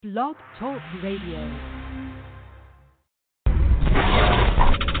Blog Talk Radio.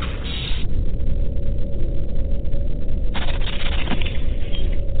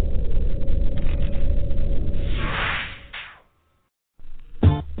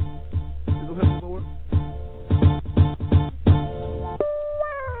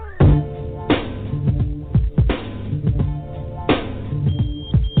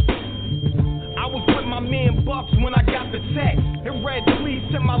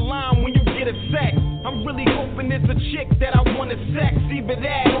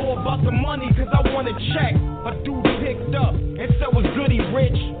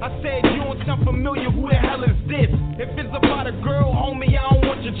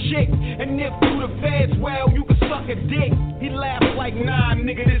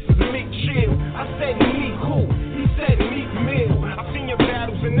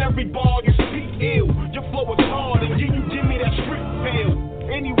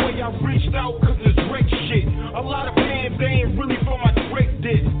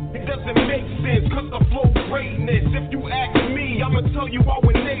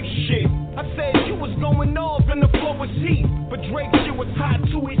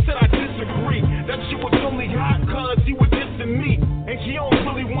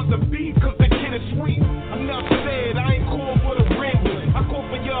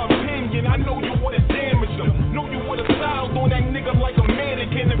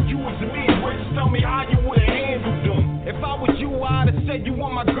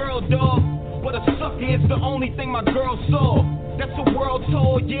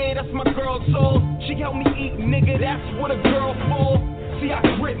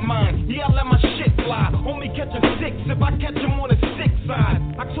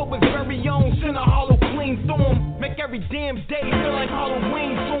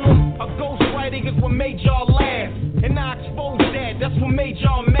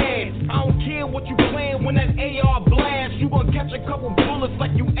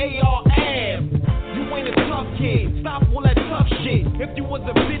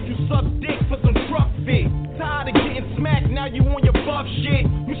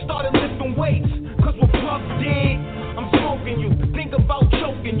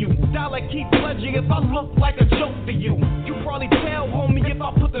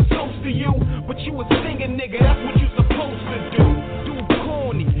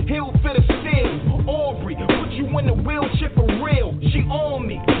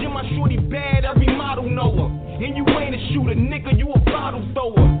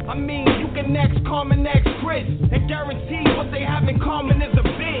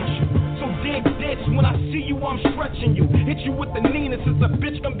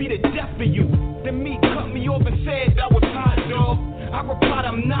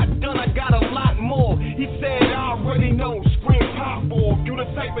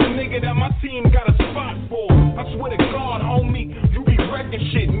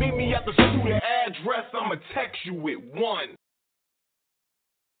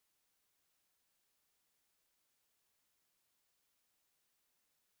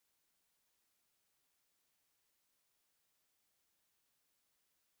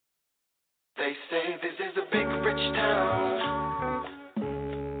 They say this is a big rich town.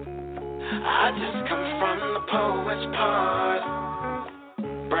 I just come from the poet's part.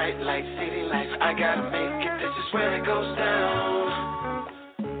 Bright light, city life, I gotta make it, this is where it goes down.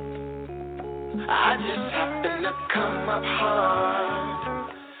 I just happen to come up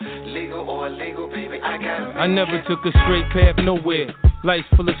hard. Legal or illegal, baby, I gotta make it. I never took a straight path nowhere. Life's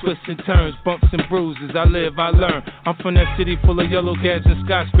full of twists and turns, bumps and bruises. I live, I learn. I'm from that city full of yellow cabs and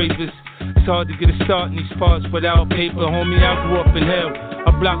skyscrapers. It's hard to get a start in these parts without paper. Homie, I grew up in hell,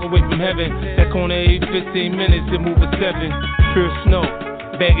 a block away from heaven. That corner 8-15 minutes, it move at 7. Pure snow,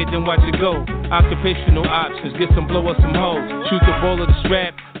 bag it then watch it go. Occupational options, get some blow or some hoes. Shoot the ball or the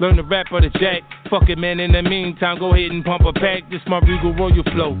strap, learn the rap or the jack. Fuck it, man, in the meantime, go ahead and pump a pack. This my Regal Royal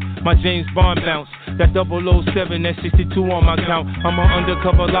flow, my James Bond bounce. That 007, that 62 on my count. I'm an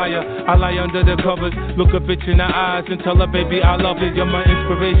undercover liar, I lie under the covers. Look a bitch in the eyes and tell her, baby, I love it. You're my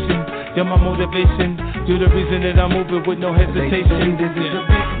inspiration, you're my motivation. You're the reason that I'm moving with no hesitation. They say this is a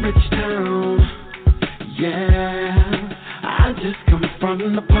big rich town. Yeah, I just come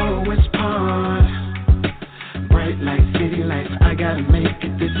from the poet's part. Bright light, city lights, I gotta make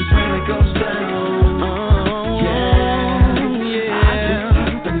it, this is where it goes down. Oh, yeah, I just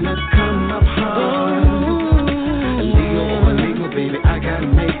happen to come up hard. Illegal or illegal, baby, I gotta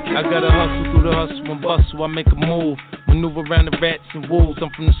make it. I gotta hustle through the hustle and bustle, I make a move. Maneuver around the rats and wolves, I'm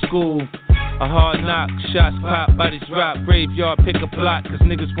from the school. A hard knock, shots pop, bodies drop. Graveyard, pick a plot, cause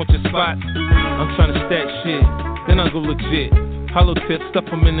niggas want your spot. I'm tryna stack shit, then I go legit. Hollow tips, stuff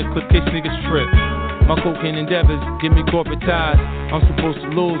them in the quick case niggas trip. My cocaine endeavors give me corporate ties. I'm supposed to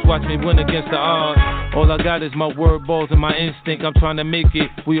lose, watch me win against the odds. All I got is my word balls and my instinct. I'm trying to make it,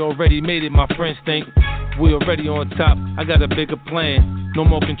 we already made it, my friends think. We already on top, I got a bigger plan. No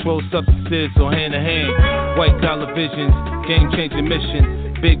more controlled substances, so hand to hand. White collar visions, game-changing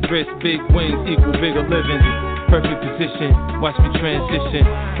mission. Big risks, big wins, equal bigger living. Perfect position, watch me transition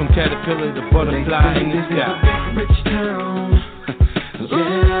from caterpillar to butterfly in the sky. Rich town,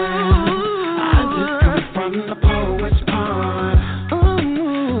 yeah. I just come from the poet's pond.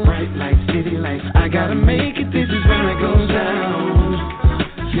 Bright lights, city lights, I gotta make it. This is when it goes down.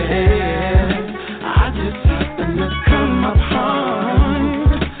 Yeah, I just happen to come up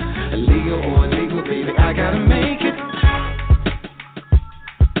hard. Illegal or illegal, baby, I gotta make it.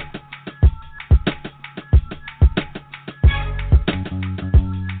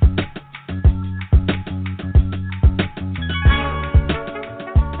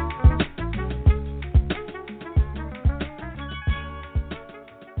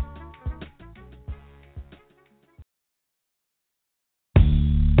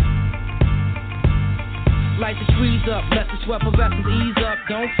 Light the trees up, let the sweat vessels ease up.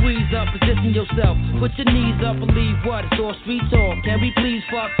 Don't freeze up, position yourself. Put your knees up, believe what? It's all street talk. Can we please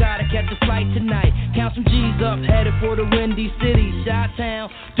fuck? Gotta catch a flight tonight. Count some G's up, headed for the windy city. Chi-town,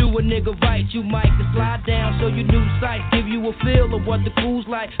 do a nigga right. You might can slide down, show you new sights. Give you a feel of what the cool's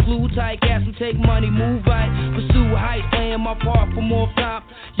like. Glue tight, gas and take money, move right. Pursue a height, playing my part for more top.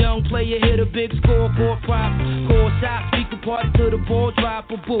 Young player hit a big score, court prop. Call shots, speak a party till the ball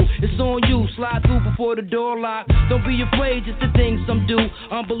drop. A boo, it's on you, slide through before the door lock. Don't be afraid, just the things some do.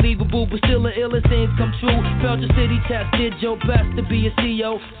 Unbelievable, but still the illest things come true. Felt your city test, did your best to be a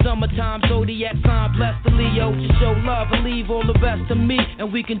CEO. Summertime, zodiac sign, bless the Leo. Just show love and leave all the best to me,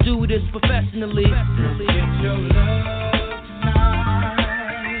 and we can do this professionally. Get your love tonight.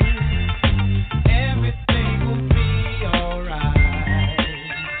 Everything will be alright.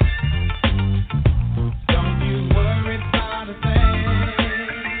 Don't you worry about a thing.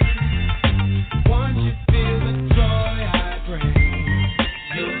 Once you feel the joy I bring,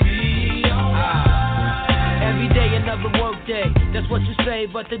 you'll be alright. Every day another work day. That's what you say,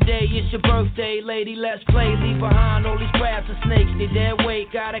 but today is your birthday. Lady, let's play. Leave behind all these crabs and snakes. They dead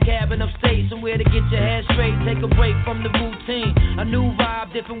weight. Got a cabin upstate, somewhere to get your head straight. Take a break from the routine. A new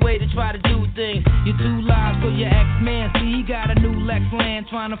vibe, different way to try to do things. You're too live, so your ex-man, see, he got a new Lex land.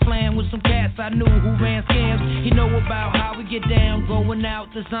 Trying to flam with some cats I knew who ran scams. He know about how we get down. Going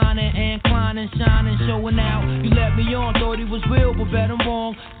out, designing and climbing, shining, showing out. You let me on, thought he was real, but bet I'm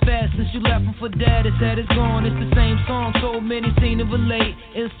wrong. Fast since you left him for dead, it said it's gone. It's the same song, so many seen it relate.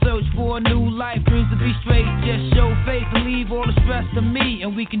 In search for a new life, dreams to be straight. Just show faith and leave all the stress to me,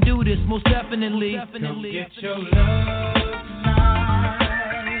 and we can do this most definitely. Come get your love tonight.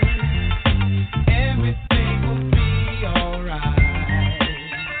 Everything will be alright.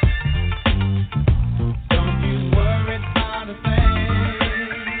 Don't you worry about a thing.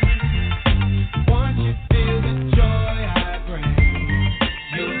 Once you feel the joy I bring,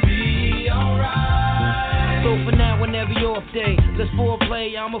 you'll be alright. So for now, whenever you're off day, let's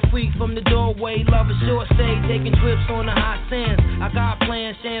foreplay. I'm a freak from the doorway. Love a short stay, taking trips on the hot sands. I got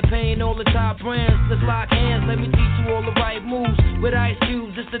plans, champagne, all the top brands. Let's lock hands, let me teach you all the right moves. With ice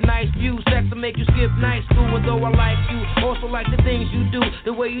cubes, it's a nice view. Sex will make you skip night school. And though I like you, also like the things you do.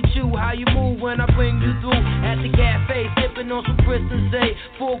 The way you chew, how you move when I bring you through. At the cafe, sipping on some Kristen Zay.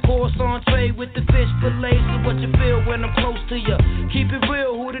 Full course entree with the fish fillet. So what you feel when I'm close to you? Keep it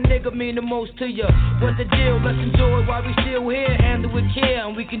real, who the nigga mean the most to you? What the deal? Let's enjoy while we still here. Handle with care,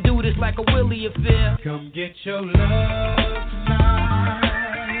 and we can do this like a Willie affair. Come get your love tonight.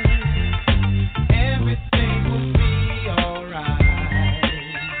 Everything will be alright.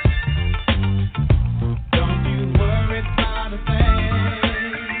 Don't you worry about a thing.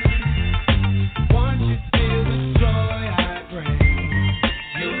 Once you feel the joy I bring,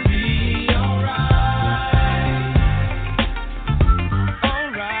 you'll be alright.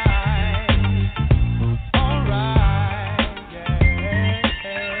 Alright, yeah.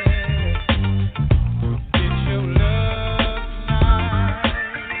 Get your love tonight.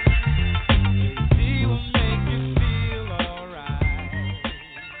 He will make you feel alright.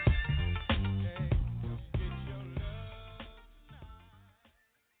 Get your love.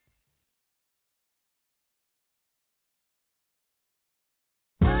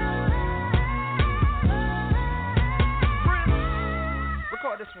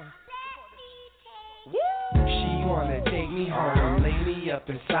 Record this one. She wanna take me home, lay me up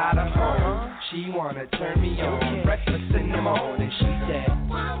inside her home. She wanna turn me on, breakfast in the morning. She said,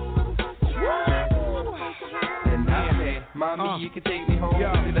 and I said, Mommy, you can take me home.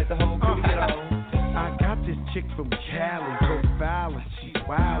 You let the whole crew get on. I got this chick from Cali, profiling, she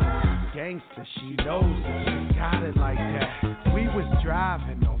wildin', gangster, she knows it, she got it like that. We was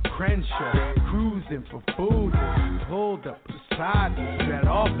driving on Crenshaw, cruising for food, pulled up beside me, set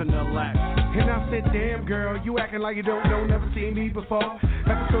off in the lap. And I said, damn girl, you acting like you don't know, never seen me before.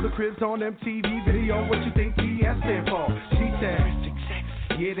 Episode of Cribs on MTV video, what you think TS stand for? She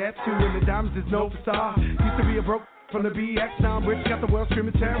said, yeah, that too, and the diamonds is no facade. Used to be a broke from the BX, now I'm rich, got the world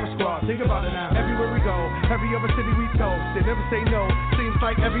screaming terror squad. Think about it now, everywhere we go, every other city we go, they never say no. Seems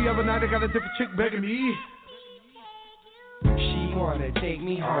like every other night I got a different chick begging me. She wanna take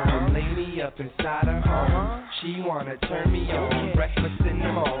me home, lay me up inside her home. She wanna turn me on, breakfast in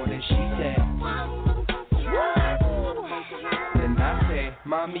the morning. She said, then I said,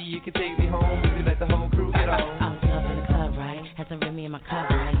 mommy, you can take me home if you let the whole crew get on. I was up in the club, right? Had some Remy in my cup,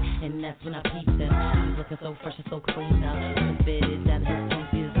 right? And that's when I peeped him. He was looking so fresh and so clean up. When the fitted down his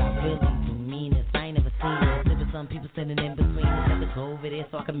pieces, I really do mean this. I ain't never seen this. There was some people sitting in between us. Had to go over there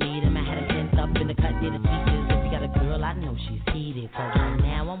so I could meet him. I had him pent up in the cut near the features. If you got a girl, I know she's heated. Cause right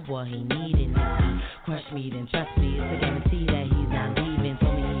now I'm what he needed. If he crush me, then trust me. It's a guarantee that he's not leaving.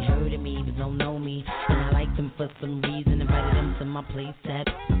 Told me he heard of me, but don't know me. And I liked him for some reason. Invited him to my place set.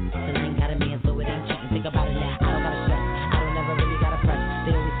 And I ain't got a man, so it ain't cheating. Think about it now. I don't gotta stress. I don't never really gotta press.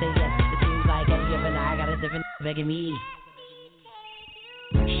 They always say yes. It seems like every other night I got a different begging me.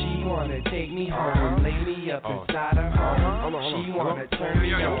 She wanna take me home, lay me up inside her home. She wanna turn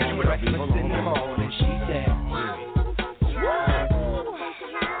me on, breakfast in the morning. She said,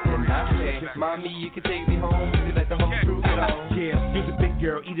 and I said, mommy, you can take me home if you let the whole crew get on. Yeah, you's a big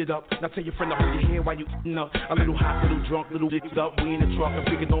girl, eat it up. Now tell your friend to hold your hand while you eating up. A little hot, little drunk, little dicked up. We in the truck, I'm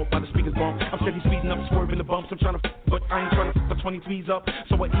picking on by the speakers bump. I'm steady speeding up, swerving the bumps. I'm trying to but I ain't trying to the 23s up.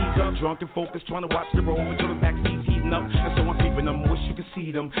 So I ease up, drunk and focused, trying to watch the road until the backseat's heating up. And so I'm keeping them, wish you could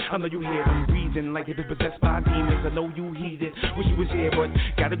see them. I know you hear them breathing like if it's possessed by demons. I know you heeded, wish you was here, but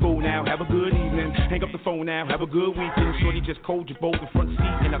gotta go now. Have a good evening, hang up the phone now. Have a good weekend. Shorty just cold you both in front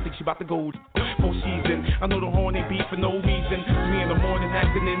seat, and I think she about to go for season. I know the horn ain't beat for no reason. 3 in the morning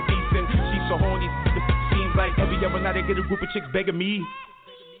acting indecent. She's so horny, seems like every other night I get a group of chicks begging me.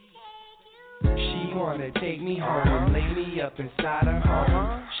 She wanna take me home, lay me up inside her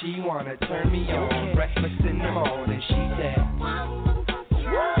home. She wanna turn me on, breakfast in the morning. She said,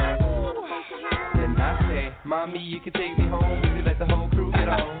 then I said, mommy, you can take me home if you let the whole crew get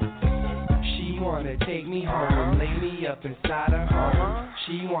on. She wanna take me home, lay me up inside her home.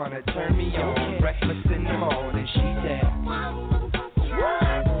 She wanna turn me on, breakfast in the morning. She said,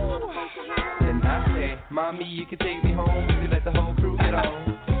 then I said, mommy, you can take me home if you let the whole crew get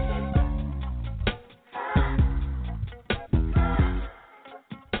on.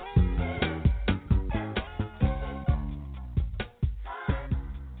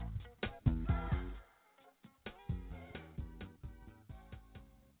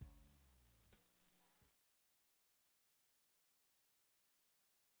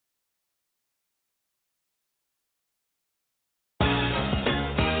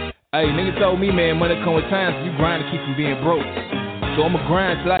 Hey, nigga told me, man, money come with time, so you grind to keep from being broke. So I'ma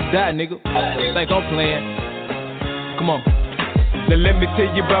grind till I die, nigga. Think I'm playing. Come on. Now let me tell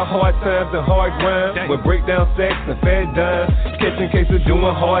you about hard times and hard grind. With breakdown sex and fat dimes. Catching cases doing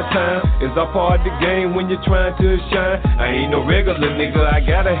hard time. It's all part of the game when you're trying to shine. I ain't no regular nigga, I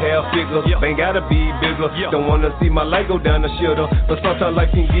gotta have figures. Ain't gotta be bigger. Don't wanna see my life go down the shitter. But sometimes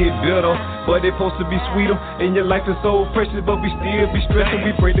life can get bitter. But it's supposed to be sweeter. And your life is so precious, but we still be stressing.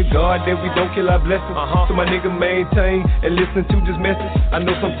 We pray to God that we don't kill our blessings. So my nigga maintain and listen to this message. I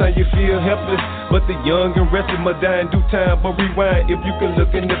know sometimes you feel helpless, but the young and restless must die in due time. But rewind, if you can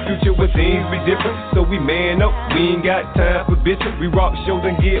look in the future where things be different. So we man up, we ain't got time for bitching. We rock shows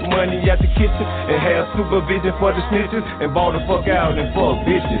and get money out the kitchen. And have supervision for the snitches. And ball the fuck out and fuck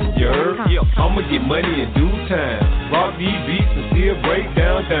bitches, you heard? I'ma get money in due time. Rock these beats and still break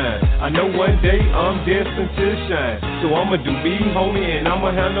down time. I know one day I'm destined to shine. So I'ma do me, homie, and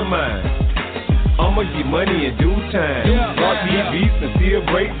I'ma handle mine. I'ma get money in due time. Rock these beats and still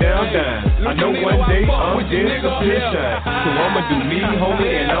break down time. I know one day I'm destined to shine. So I'ma do me,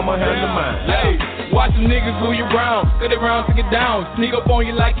 homie, and I'ma handle mine. Hey, watch the niggas glue you round, cut it round to get down. Sneak up on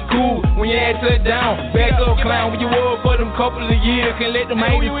you like you cool when your ass shut down. Back up clown when you were for them couple of years. Can't let them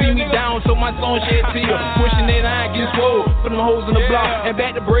haters see me down, so my song shed tears. Pushing that iron, get swole, put them hoes in the block. And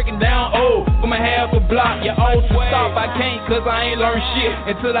back to breaking down, for my half a block. You all to stop, I can't cause I ain't learned shit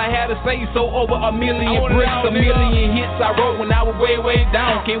until I had to say so over a a million bricks, a million hits I wrote when I was way, way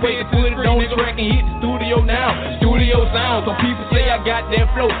down. Can't wait to put it on the track and hit the studio now. Studio sound, some people say I got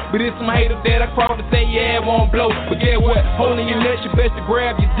that flow, but it's some haters that I cross to say, yeah, it won't blow. But guess what? Holding your nuts, you best to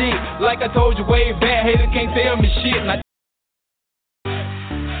grab your dick. Like I told you way back, haters can't tell me shit. And I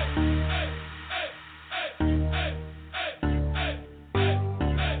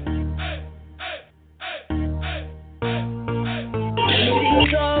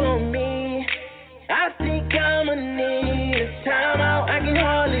all on me. I think I'ma need a time out. I can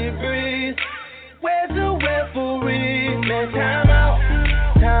hardly breathe. Where's the referee? Man, time out,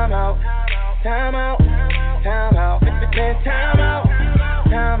 time out, time out, time out. Man, time out,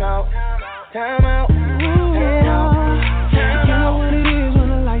 time out, time out. You know what it is when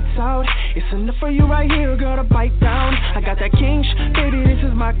the lights out. It's enough for you right here, girl, to bite down. I got that king baby, this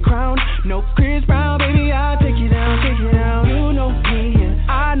is my crown. No Chris Brown, baby, I'll take you down, take you down. You know me and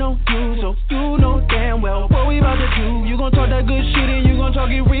I know you, so you know damn well what we about to do. You gon' talk that good shit and you gon' talk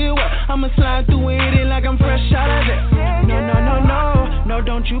it real well. I'ma slide through it like I'm fresh out of it. No, no, no, no, no,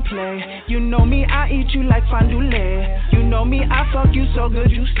 don't you play. You know me, I eat you like fondue. You know me, I fuck you so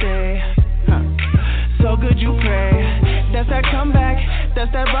good you stay. So good you pray. That's that comeback,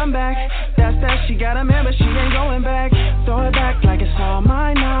 that's that run back. That's that she got a man but she ain't going back. Throw it back like it's all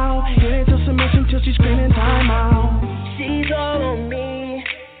mine now. Hit it to submission till she's screaming time out. She's all on me.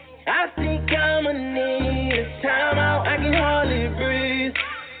 I think I'ma need a time out. I can hardly breathe.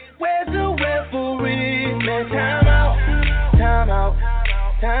 Where's the referee? Man, time out, time out,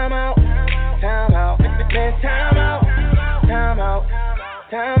 time out, time out. Man, time out, time out,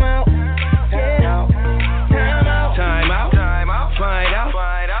 time out. Find out.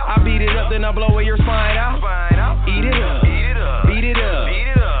 I beat it up, then I blow away your spine out. Eat it up, beat it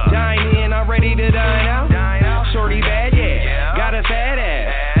up. Dine in, I'm ready to dine out. Shorty bad, yeah. Got a fat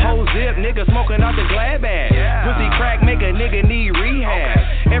ass. Whole zip, nigga smoking out the glad bag. Pussy crack, make a nigga need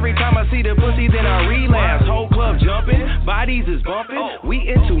rehab. Every time I see the pussy, then I relapse. Whole club jumping, bodies is bumping. We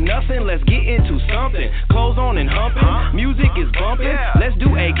into nothing, let's get into something. Clothes on and humping, music is bumping. Let's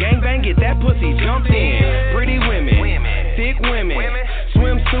do a gangbang, get that pussy jumped in. Pretty women, thick women,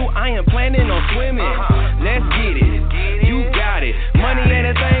 swimsuit, I am planning on swimming. Let's get it, you got it. Money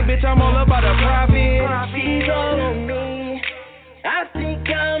ain't a thing, bitch, I'm all about a profit. She's all on me. I think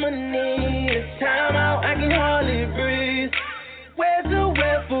I'ma need a time out. I can hardly breathe. Where's the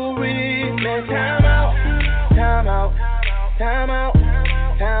referee? Man, time out, time out, time out,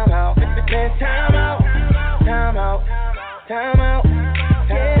 time out. Man, time out, time out, time out.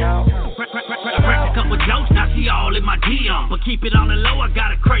 I cracked a couple jokes, now she all in my DM. But keep it on the low, I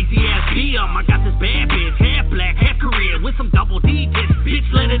got a crazy ass DM. I got this bad bitch, hair black, hair Korean, with some double D tits. Bitch,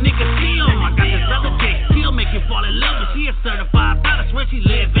 let a nigga see 'em. I got this other chick, she'll make you fall in love. But she a certified pilot, where she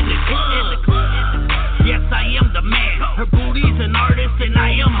live in the club. Yes, I am the man. Her booty's an artist and I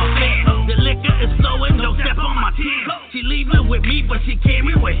am a fan. The liquor is flowing, don't step on my tin. She leaving with me, but she came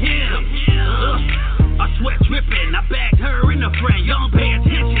in with him. I sweat dripping, I bagged her and a friend, y'all don't pay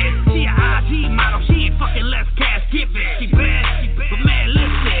attention. She a IG model, she ain't fucking less cash giving. She bad, but man,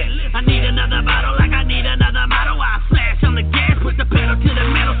 listen, I need another bottle like I need another model. I slash on the gas, put the pedal to the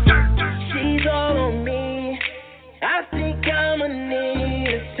metal skirt. She's all on me. I think I'ma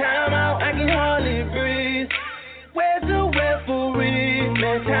need a time out. I can hardly breathe. Where's the referee?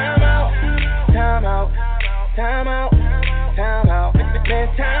 Man, time out, time out, time out, time out. Man,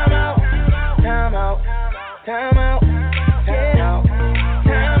 time out, time out, time out, time out,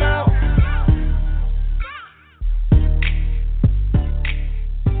 time out.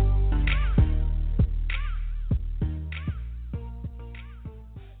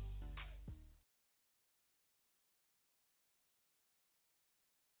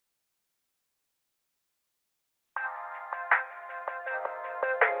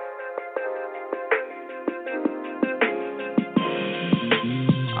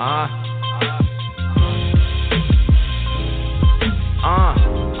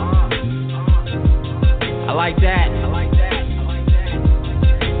 I like that.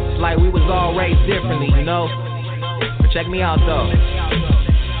 It's like we was all raised differently, you know? But check me out though.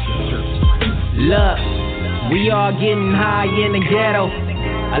 Look, we all getting high in the ghetto.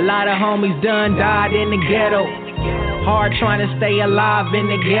 A lot of homies done died in the ghetto. Hard trying to stay alive in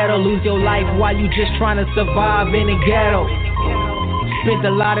the ghetto. Lose your life while you just trying to survive in the ghetto. Spent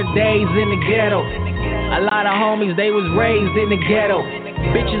a lot of days in the ghetto. A lot of homies, they was raised in the ghetto.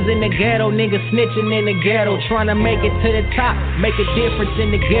 Bitches in the ghetto, niggas snitching in the ghetto. Trying to make it to the top, make a difference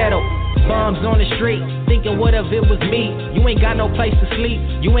in the ghetto. Bums on the street, thinking, what if it was me? You ain't got no place to sleep,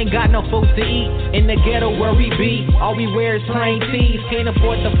 you ain't got no food to eat. In the ghetto where we be, all we wear is plain tees. Can't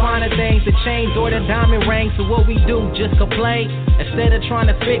afford the finer things, the chains or the diamond rings. So what we do, just complain instead of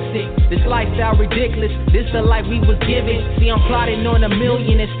trying to fix it. This lifestyle ridiculous, this the life we was given. See, I'm plotting on $1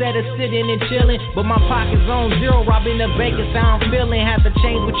 million instead of sitting and chilling. But my pocket's on zero, robbing the bank is how I'm feeling. Have to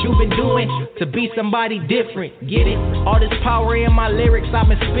change what you've been doing to be somebody different. Get it? All this power in my lyrics, I've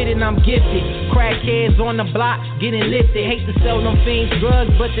been spitting, I'm gifted. Crackheads on the block, getting lifted. Hate to sell them fiends drugs,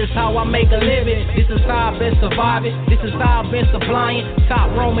 but this how I make a living. This is how I've been surviving, this is how I've been supplying.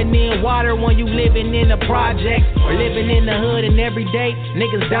 Top roaming in water when you living in the projects or living in the hood, and every day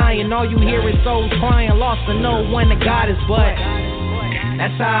niggas dying. All you hear is souls crying, lost to no one to God is, but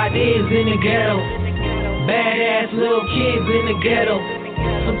that's how it is in the ghetto. Badass little kids in the ghetto.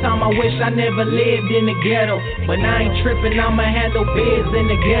 Sometimes I wish I never lived in the ghetto, but I ain't tripping, I'ma handle biz in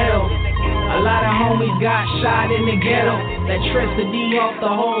the ghetto. A lot of homies got shot in the ghetto. Electricity off the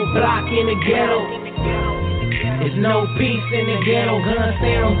whole block in the ghetto. There's no peace in the ghetto. Gun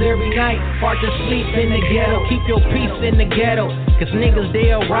sounds every night. Hard to sleep in the ghetto. Keep your peace in the ghetto. Cause niggas,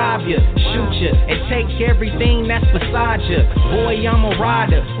 they'll rob you, shoot you, and take everything that's beside you. Boy, I'm a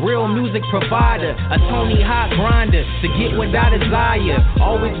rider, real music provider, a Tony Hawk grinder to get what I desire.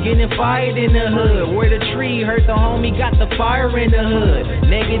 Always getting fired in the hood. Where the tree hurt, the homie got the fire in the hood.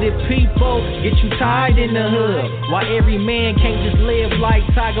 Negative people get you tired in the hood. Why every man can't just live like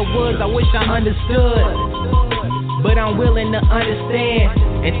Tiger Woods? I wish I understood, but I'm willing to understand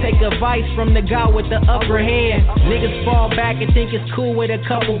and take advice from the guy with the upper hand. Niggas fall back and think it's cool with a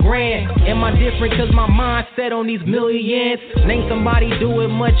couple grand. Am I different cause my mind set on these millions? Name somebody do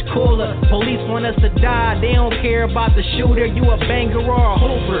it much cooler. Police want us to die, they don't care about the shooter. You a banger or a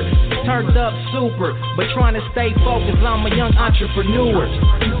hooper, turned up super, but trying to stay focused. I'm a young entrepreneur.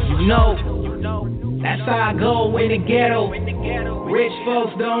 You know, that's how I go in the ghetto. Rich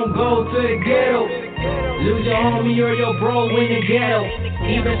folks don't go to the ghetto. Lose your homie or your bro in the ghetto.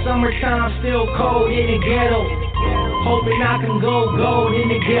 Even summertime still cold in the ghetto. Hoping I can go gold in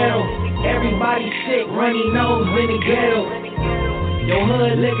the ghetto. Everybody sick, runny nose in the ghetto. Your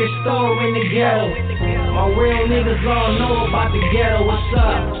hood liquor store in the ghetto. My real niggas all know about the ghetto. What's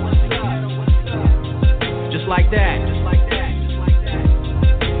up? Just like that.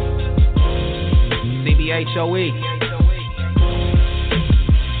 CBHOE.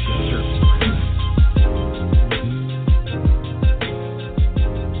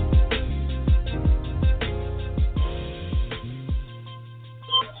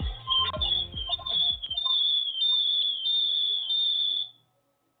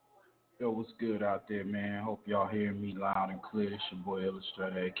 Yo, what's good out there, man? Hope y'all hear me loud and clear. It's your boy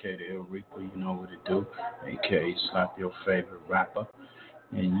Illustrator, aka the Ill Reaper. You know what it do, aka slap your favorite rapper.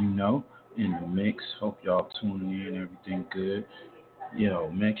 And you know, in the mix. Hope y'all tuning in, everything good. Yo,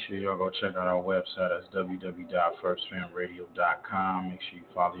 make sure y'all go check out our website. That's www.firstfamradio.com. Make sure you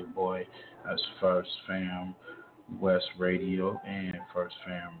follow your boy. That's First Fam West Radio and First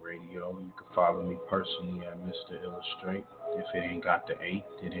Fam Radio. You can follow me personally at Mr. Illustrate. If it ain't got the 8,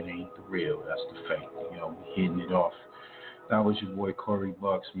 then it ain't the real. That's the fake. You know, we hitting it off. That was your boy Corey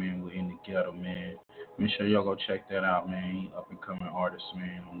Bucks, man. We're in the ghetto, man. Make sure y'all go check that out, man. Up and coming artist,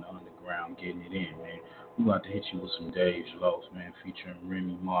 man, on the underground, getting it in, man. We about to hit you with some Dave's Loaf, man, featuring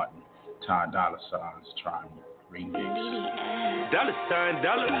Remy Martin, Ty Dolla $ign's Trying to remix. Dollar sign,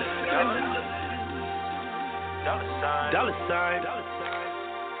 dollar. Dollar sign.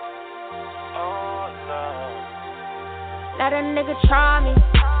 Oh, no. Let a nigga try me.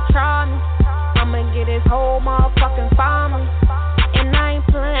 I'ma get his whole motherfucking family. And I ain't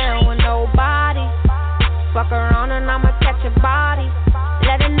playing with nobody. Fuck around and I'ma catch a body.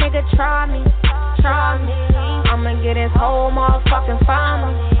 Let a nigga try me. I'ma get his whole motherfucking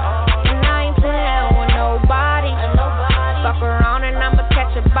family. And I ain't playing with nobody. Fuck around and I'ma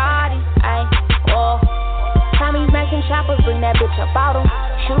catch a body. Ay, oh. Tommy's making choppers, bring that bitch up out him.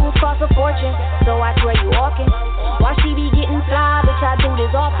 Shoes cost a fortune, so I swear you walking. Why she be getting fly, bitch, I do this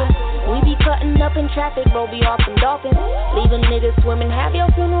often. We be cutting up in traffic, bro, be off and dolphins. Leaving niggas swimming, have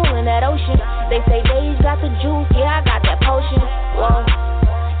your funeral in that ocean. They say Dave's got the juice, yeah, I got that potion. Whoa.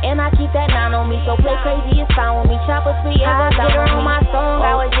 And I keep that 9 on me, so play crazy, it's fine with me. Chopper free, I get her on my song.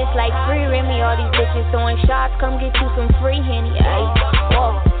 I was just like free Remy, all these bitches throwing shots. Come get you some free Henny, ayy.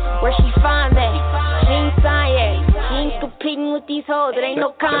 Whoa, where she find that? She ain't signed yet. She ain't competing with these hoes, it ain't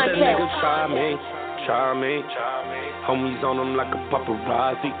no contest. Let that nigga try me. Homies on them like a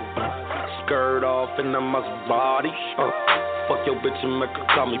paparazzi. Skirt off in the Maserati. Fuck your bitch and make her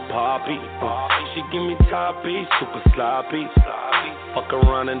call me Poppy. She give me toppy, super sloppy. Fuck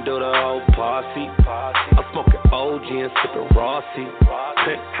around and do the whole posse. I'm smoking OG and sipping Rossi.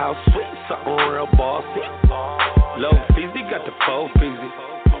 Penthouse sweet, something real bossy. Low Feezy got the 4 Feezy.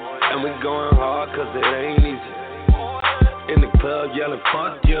 And we going hard cause it ain't easy. In the club yelling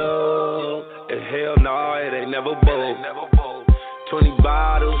fuck you. And hell no, it ain't never bold. 20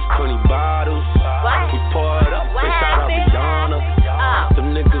 bottles. We pour it up and shout out Rihanna. Them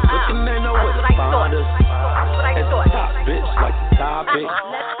niggas looking, they know where to find us. At the top, bitch, like the topic.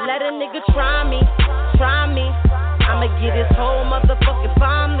 Let a nigga try me. I'ma get his whole motherfucking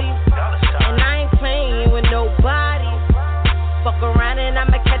family. And I ain't playing with nobody. Fuck around and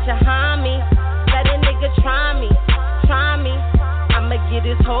I'ma catch a homie. Let a nigga try me. I'ma get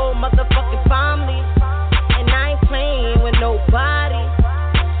his whole motherfucking family. And I ain't playing with nobody.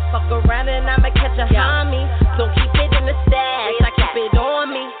 Fuck around and I'ma catch a homie. Don't keep it in the stash, I keep it on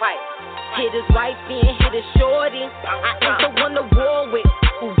me. Hit his wifey and hit his shorty. I ain't the one to war with,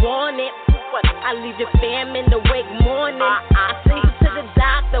 who want it. I leave your fam in the wake morning. I send you to the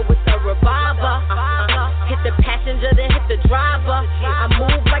doctor with a revolver. Hit the passenger, then hit the driver. I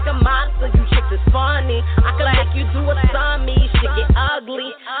move like a monster, you chicks is funny. I can make you do a summy, shit get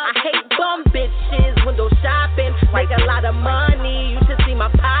ugly. I hate bum bitches, window shopping. Make a lot of money, you should see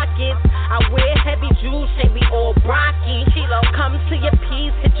my pockets. I wear heavy jewels, shame we all brocky. Come to your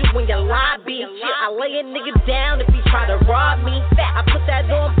piece, hit you in your lobby. I lay a nigga down if he try to rob me. I put that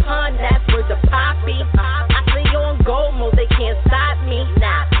on pun, that's where the poppy. I stay on go mode, they can't stop me.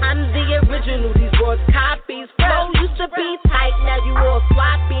 Nah, I'm the original, these words copies. Flow used to be tight, now you all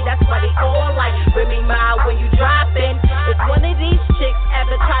sloppy. That's why they all like Remy Ma when you dropping. If one of these chicks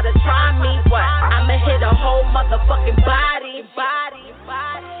ever try to try me, I'ma hit a whole motherfucking body.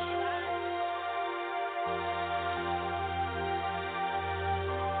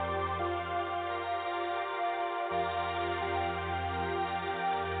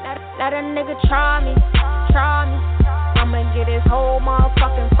 Let a nigga try me. I'ma get his whole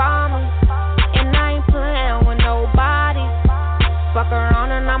motherfucking family. And I ain't playing with nobody. Fuck around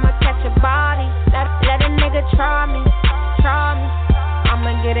and I'ma catch a body. Let a nigga try me.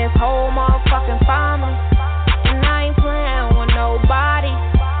 I'ma get his whole motherfucking family. And I ain't playing with nobody.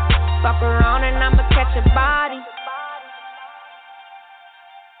 Fuck around and I'ma catch a body.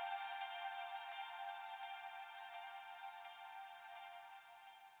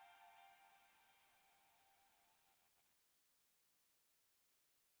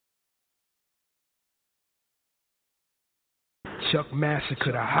 Chuck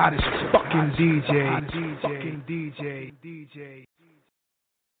Massacure, the hottest fucking DJ.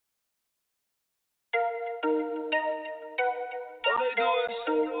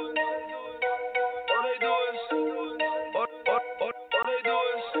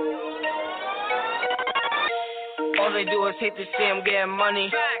 All they do is hate to see I'm getting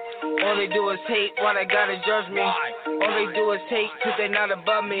money. All they do is hate why they gotta judge me. All they do is hate cause they not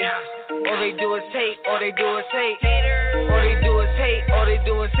above me. All they do is hate, all they do is hate. All they do is hate, all they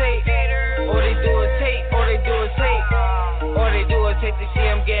do is hate. All they do is hate, all they do is hate. All they do is hate to see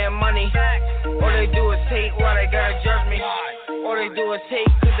I'm getting money. All they do is hate why they gotta judge me. All they do is hate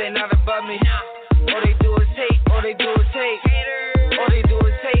cause they not above me. All they do is hate, all they do is hate. All they do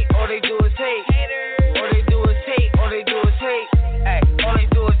is hate, all they do is hate. All they do is hate, all they do is hate. Ay, all they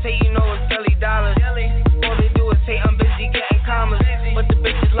do is hate, you know it's Deli Dollars. All they do is hate, I'm busy getting commas. But the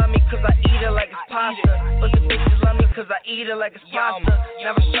bitches love me cause I eat it like it's pasta. But the bitches love me cause I eat it like it's pasta.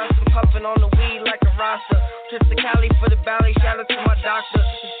 Never stressing, puffing on the weed like a Rasta. Trips to Cali for the ballet, shout out to my doctor.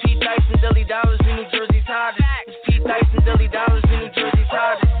 It's Pete Dice and Deli Dollars, we New Jersey's hottest. It's Pete Dice and Deli Dollars, we New Jersey's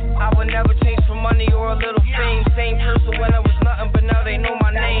hottest. I would never change for money or a little fame. Same person when I was nothing, but now they know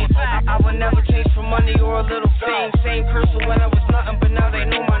my name. I would never change for money or a little fame. Same person when I was nothing, but now they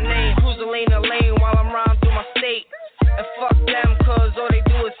know my name. Cruising lane to lane while I'm riding through my state. And fuck them, cause all they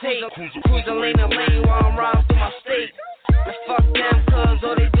do is hate. Cruising lane to lane while I'm riding through my state. And fuck them, cause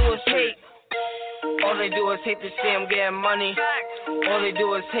all they do is hate. All they do is hate to see I'm getting money. All they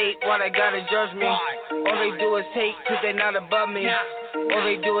do is hate why they gotta judge me. All they do is hate cause they not above me. All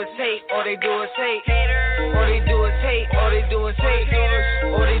they do is hate, all they do is hate. All they do is hate, all they do is hate.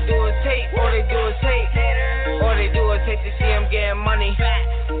 All they do is hate, all they do is hate. All they do is hate to see I'm getting money.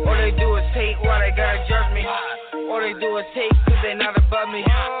 All they do is hate why they gotta judge me. All they do is hate cause they not above me.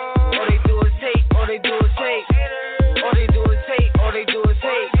 All they do is hate, all they do is hate. All they do is hate, all they do is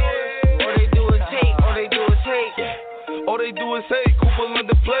hate. All they do is hate, all they do is hate. All they do is hate, Cooper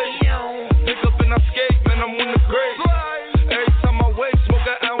under play. Pick up and I skate, man, I'm on the grade. Every time I wake, smoke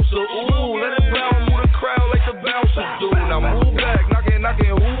an ounce of ooh. Let it bounce, move the crowd like the bouncers do. Now move back, knockin',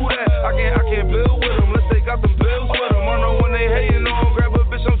 who that? I can't build with them, unless they got them bills with them. I know when they hating on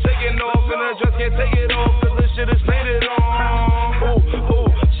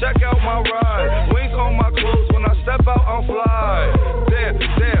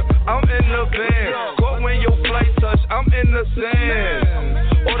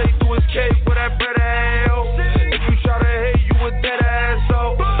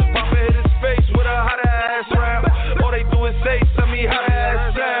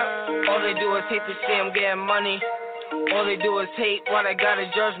they do is hate to see I'm getting money. All they do is hate, why they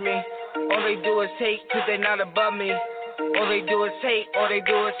gotta judge me. All they do is hate, cause they not above me. All they do is hate, all they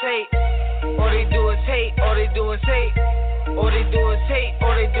do is hate. All they do is hate, all they do is hate. All they do is hate,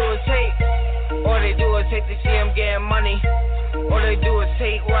 all they do is hate. All they do is hate to see I'm getting money. All they do is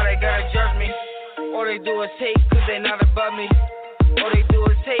hate, why they gotta judge me. All they do is hate, cause they not above me. All they do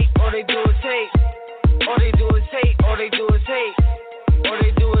is hate, all they do is hate. All they do is hate, all they do is hate. All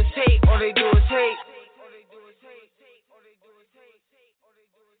they do is hate, all they do is hate.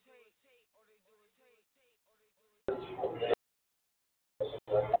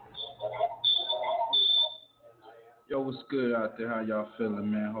 Yo, what's good out there? How y'all feeling,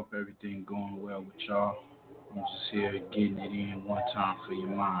 man? Hope everything going well with y'all. I'm just here getting it in one time for your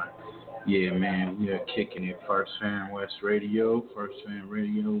mind. Yeah, man, we are kicking it. First Fam West Radio. First Fam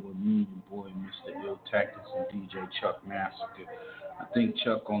Radio with me, your boy, Mr.ILLTACTIKZ and DJ.CHUCKMASSACURE. I think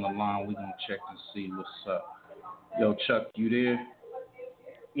Chuck on the line. We're going to check and see what's up. Yo, Chuck, you there?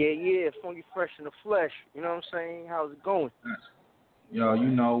 Yeah, funky fresh in the flesh. You know what I'm saying? How's it going? Yo, you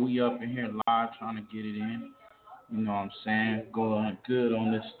know, we up in here live trying to get it in. You know what I'm saying? Going good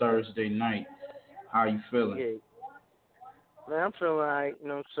on this Thursday night. How you feeling? Yeah. Man, I'm feeling alright, you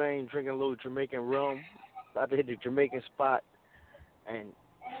know what I'm saying? Drinking a little Jamaican rum. About to hit the Jamaican spot and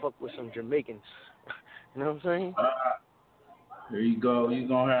fuck with some Jamaicans. You know what I'm saying? There you go. You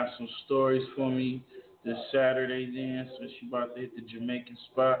gonna have some stories for me this Saturday then, since you about to hit the Jamaican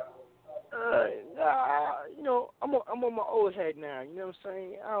spot? You know, I'm on my old head now, you know what I'm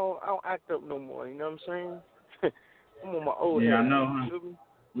saying? I don't act up no more, you know what I'm saying? I'm on my old head. Yeah, I know,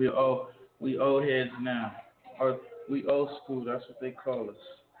 huh? We old heads now. Or we old school, that's what they call us.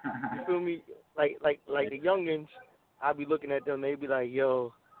 You feel me? Like the youngins, I be looking at them, they be like,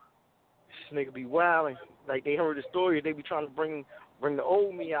 yo, this nigga be wildin'. Like they heard the story, they be trying to bring the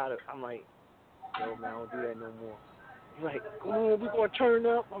old me out of it. I'm like, yo man, I don't do that no more. He's like, come on, we gonna turn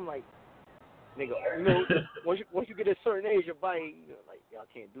up. I'm like, nigga, you know, once you get a certain age, your body, you know, like, y'all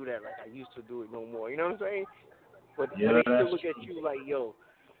can't do that like I used to do it no more. You know what I'm saying? But yeah, they still look at you like, yo,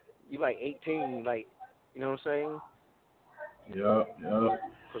 you like 18, like, you know what I'm saying? Yeah.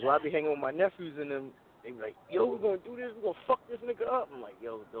 Because when I be hanging with my nephews and them, they be like, yo, we're going to do this, we're going to fuck this nigga up. I'm like,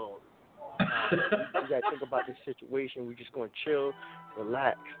 yo, dog, we got to think about this situation. We're just going to chill,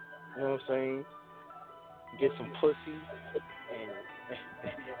 relax, you know what I'm saying? Get some pussy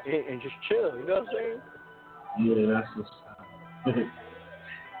and just chill, you know what I'm saying? Yeah, that's what's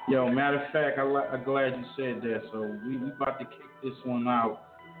Yo, matter of fact, I'm glad you said that. So we about to kick this one out.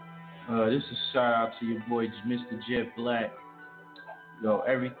 This is a shout out to your boy, Mr. Jet Black. Yo,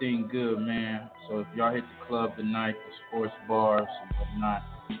 everything good, man. So if y'all hit the club tonight, the sports bars and whatnot,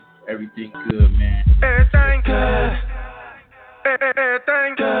 everything good, man. Everything good.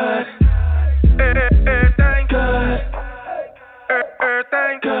 Everything good. Everything good. Everything good.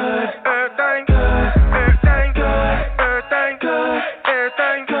 Everything good. Everything good. Everything good. Everything good.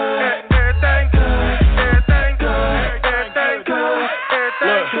 Everything good. Everything good. Everything good.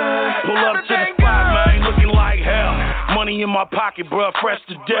 Everything good. Pull up to the spot, man, looking like hell. Money in my pocket, bruh, fresh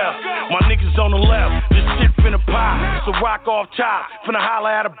to death. My niggas on the left, this shit finna pop. So rock off top, finna holler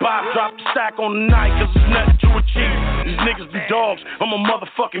at a bop. Drop the stack on the night, cause it's nothing to achieve. These niggas be dogs, I'm a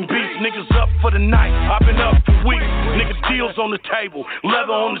motherfucking beast. Niggas up for the night, I've been up for weeks. Niggas deals on the table,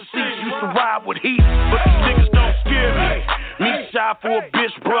 leather on the seats. Used to ride with heat, but these niggas don't scare me. Me shy for a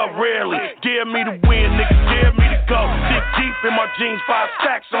bitch, bruh, rarely. Dare me to win, niggas dare me to go. Dig deep in my jeans, 5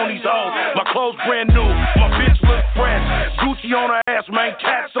 stacks on these hoes. My clothes brand new, my bitch look fresh. Gucci on her ass, man,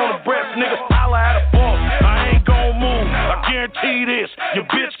 cats on her breast. Niggas holler at a boss, I ain't gon' move. I guarantee this, your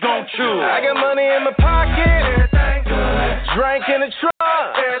bitch gon' choose. I got money in my pocket, everything good. Drink in the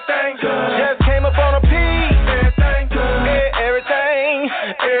trunk, everything good. Just came up on a P, everything good. Everything good.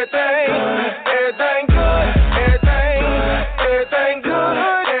 Everything good. Everything good. Everything good.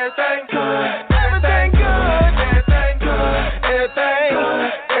 Everything good. Everything good. Everything good. Everything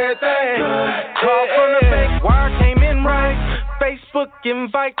good. Everything good. Call from the bank, wire came in right. Facebook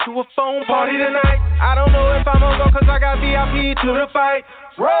invite to a phone party tonight. I don't know if I'm gonna go cause I got VIP to the fight.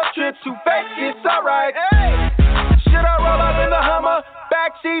 Road trip to Vegas, alright. Hey, should I roll up in the Hummer?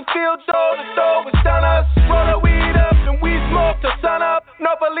 Backseat filled door to door with stunners. Roll the weed up and we smoke till sun up.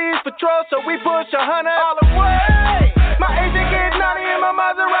 No police patrol, so we push 100 all the way. My agent get 90 in my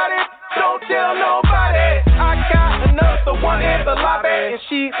Maserati. Don't tell nobody. I got enough for one in the lobby, and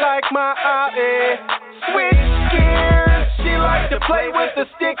she like my eye. Switch gears. She like to play with the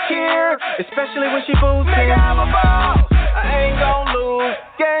stick here, especially when she boosting. Nigga, I'm a boss. I ain't gon' lose.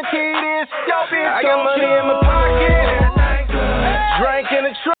 Guarantee this. Yo, bitch, I got money in my pocket. Drink in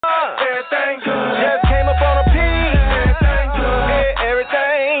the trunk. everything good. Just came up on a P. Everything good.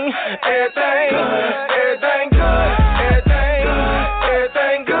 Everything good. Everything good. Everything good.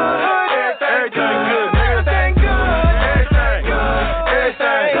 Everything good. Everything good. Everything good.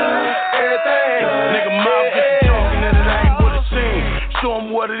 Everything good. Everything good. Nigga, mouth get to talking and it ain't what it seems. Show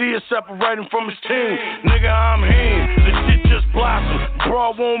him what it is, separate him from his team. Nigga, I'm him. The shit just blossom.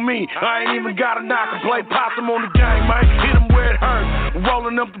 Bro on me. I ain't even got a knock and play possum on the game, man. Hit him where it hurt.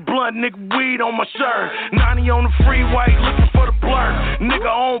 Rolling up the blunt, nigga, weed on my shirt. 90 on the freeway, looking for the blur. Nigga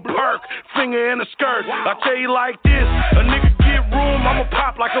on perk, finger in the skirt. I tell you like this, a nigga get room, I'ma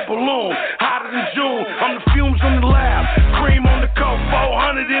pop like a balloon. Hotter than June, I'm the fumes in the lab. Cream on the coat,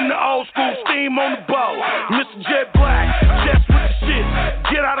 400 in the old school, steam on the boat. Mr. Jet Black, just with the shit.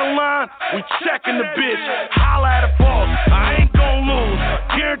 Get out of line, we checking the bitch. Holla at a boss, I ain't gon' lose.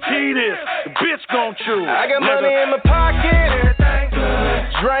 Guarantee this, the bitch gon' choose. I got money in my pocket, everything good.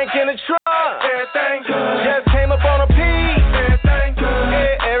 Drink in the truck, everything good. Just came up on a P, everything good.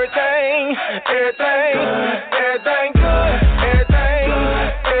 Everything good. Everything good. Everything good.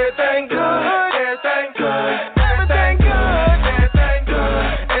 Everything good. Everything good. Everything good.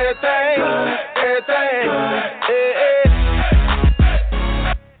 Everything good.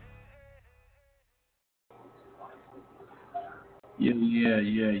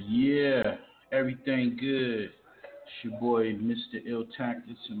 Yeah. Everything good. It's your boy,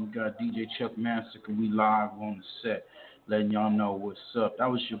 Mr.ILLTACTIKZ, and we got DJ Chuck Massacre. We live on the set, letting y'all know what's up. That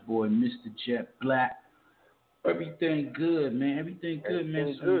was your boy, Mr. Jet Black. Everything good, man. Everything good,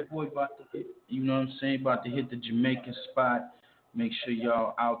 man. So your boy about to hit, you know what I'm saying, about to hit the Jamaican spot. Make sure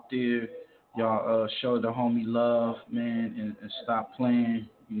y'all out there, y'all show the homie love, man, and stop playing.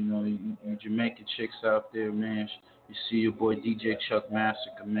 You know, you Jamaican chicks out there, man. You see your boy DJ Chuck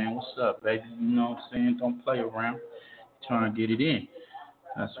Massacre, man. What's up, baby? You know what I'm saying? Don't play around. Trying to get it in.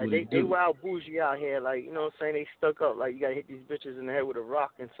 That's what like they wild bougie out here, like, you know what I'm saying? They stuck up, like, you gotta hit these bitches in the head with a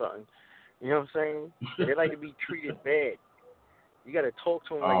rock and something. You know what I'm saying? They like to be treated bad. You gotta talk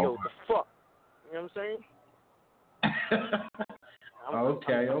to them like, yo, what the fuck? You know what I'm saying?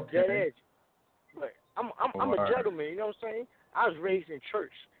 I'm dead edge. But I'm a gentleman, you know what I'm saying? I was raised in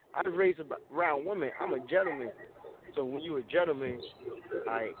church. I was raised around women. I'm a gentleman. So when you a gentleman,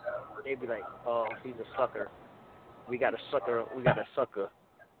 they be like, oh, he's a sucker. We got a sucker.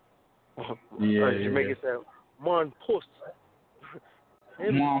 Jamaican said, "Man, puss."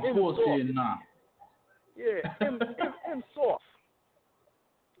 Man, puss here now. Yeah, him soft.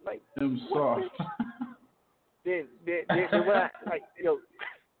 Like him soft. Then when I like, yo,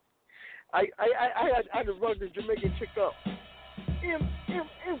 I had to run this Jamaican chick up. Him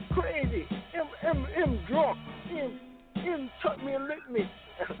crazy. Him drunk. Him tuck me and lick me.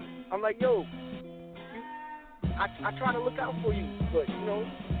 I'm like, yo. I try to look out for you, but you know,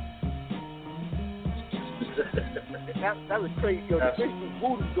 that was crazy. Yo, the bitch do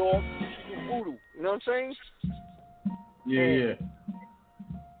voodoo, dog. She do voodoo. You know what I'm saying? Yeah.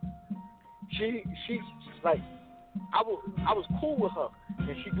 She like, I was cool with her,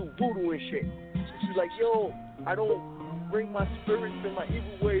 and she do voodoo and shit. She's like, yo, I don't bring my spirits and my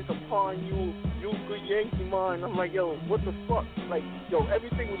evil ways upon you. You good Yankee man. I'm like, yo, what the fuck? Like, yo,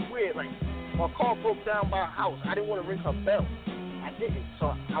 everything was weird. Like, my car broke down by her house. I didn't want to ring her bell. I didn't,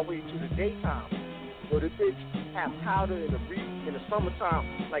 so I waited till the daytime. So the bitch had powder in the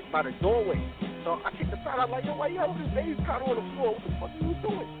summertime, like by the doorway. So I kicked the powder. I'm like, yo, why you have this baby powder on the floor? What the fuck are you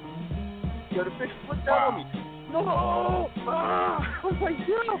doing? Yo, the bitch flipped down on me. No! I was like,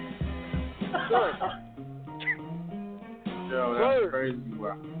 yo. Yo, that's crazy.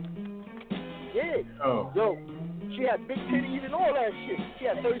 Wow. Yeah. Oh. Yo, she had big titties and all that shit. She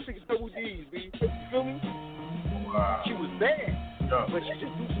had 36 double D's, B. You feel me? Wow. She was bad. Yo. But she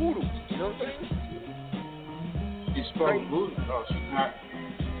just do voodoo. You know what I'm saying? She spoke voodoo. Oh, she's not.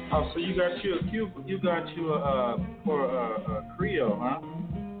 Oh, so you got you a Creole, huh?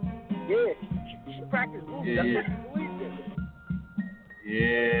 Yeah. She practiced voodoo. Yeah. That's what she believed in.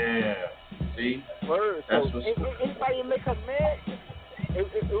 Yeah. See? Word. That's so what's anybody make her mad, it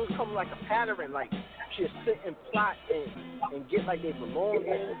was coming like a pattern. Like, she'd sit and plot and get like they belong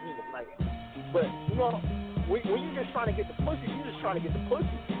in. Like, but, you know, when you're just trying to get the pussy, you're just trying to get the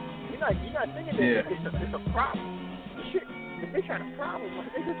pussy. You're not thinking that it's a problem. Shit, the bitch had a problem.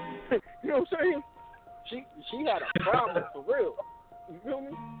 You know what I'm saying? She had a problem for real. You feel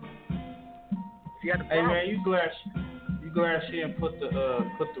me? She had a problem. Hey man, you glad she didn't put the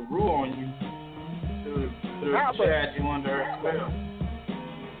rule on you to had you under her spell.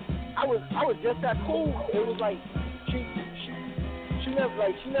 I was just that cool. It was like she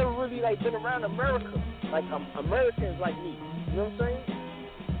never really like been around America, like Americans like me. You know what I'm saying?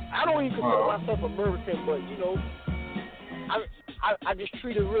 I don't even consider myself American, but you know, I just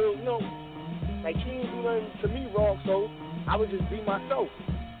treat her real, you know, like she didn't do nothing to me wrong, so I would just be myself.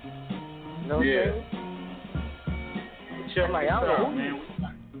 You know what I'm saying? Check I'm like, this I don't out, know man.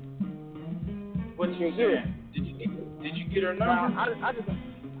 What you saying? Did you get her number? Nah, I just,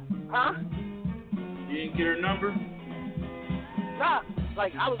 huh? You didn't get her number? Nah,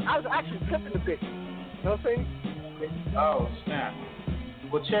 like I was actually pimping the bitch. You know what I'm saying? Oh snap!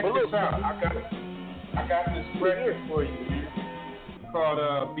 Well, check this out. I got this record for you, man. Called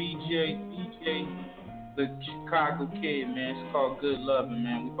BJ, the Chicago Kid, man. It's called Good Lovin',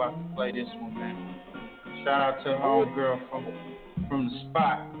 man. We about to play this one, man. Shout out to homegirl from the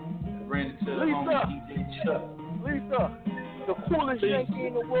spot. Ran into the homie DJ Chuck. Lisa, the coolest Yankee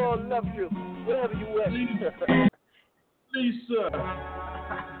in the world loves you. Wherever you at. Lisa.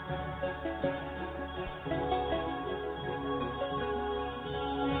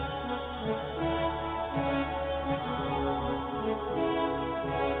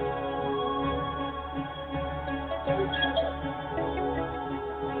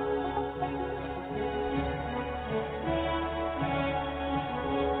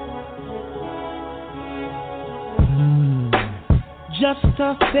 Just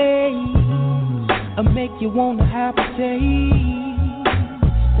a face, I make you wanna have a taste.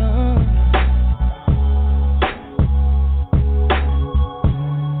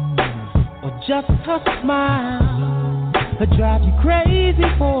 Or just a smile, I drive you crazy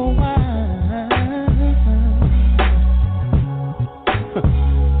for a while.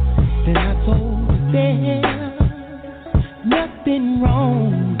 Then I told you there's nothing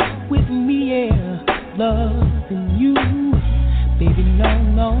wrong with me, yeah, loving you. Baby, no,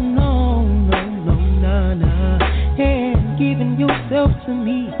 and giving yourself to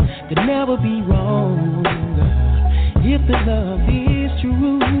me could never be wrong, if the love is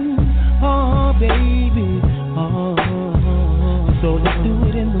true, oh, baby, oh, so let's do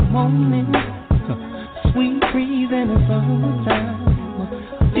it in the morning, sweet breeze in the summertime,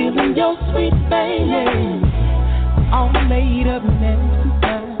 feeling your sweet baby, all laid up next to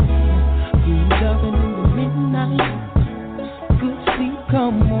time, you loving in the midnight.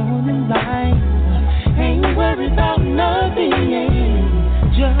 Come morning light, ain't worried about nothing,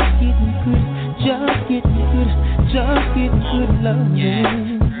 just getting good,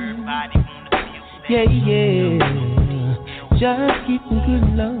 loving. Everybody wanna feel that. Just getting good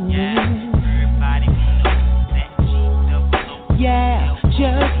loving. Everybody wanna feel that.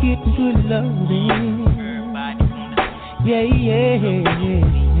 Just getting good loving. Everybody wanna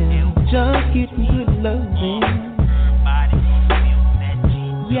just getting good loving.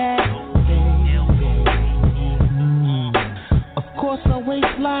 Of course, our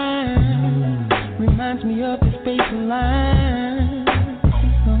waistline reminds me of the space line.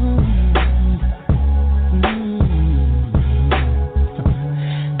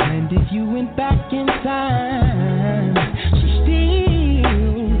 And if you went back in time, she'd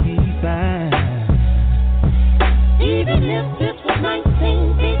still be fine. Even if this was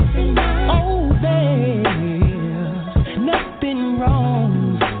 1969. Oh, there's nothing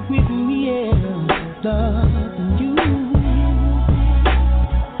wrong with me, loving you.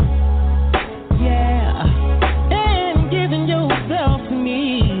 And giving yourself to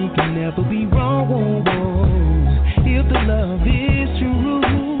me can never be wrong, if the love is true.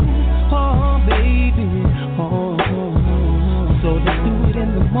 Oh, baby, oh. So let's do it in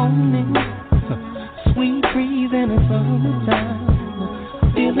the morning, sweet breeze in the summertime,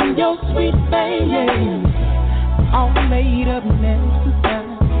 feeling your sweet baby, all laid up next to time.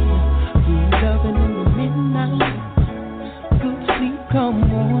 Loving in the midnight, good sleep come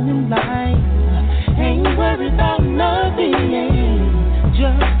morning light, ain't worried about nothing,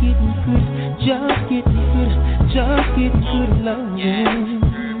 just getting good loving.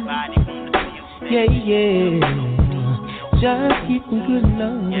 Everybody wanna feel that. Just getting good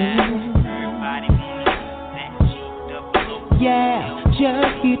loving. Everybody wanna feel that.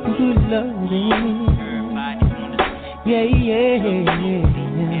 Just getting good loving. Everybody wanna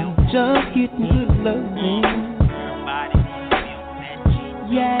just getting good loving. Everybody wanna feel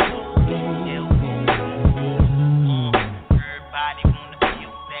that. Everybody wanna feel that. Everybody wanna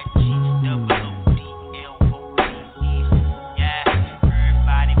feel that.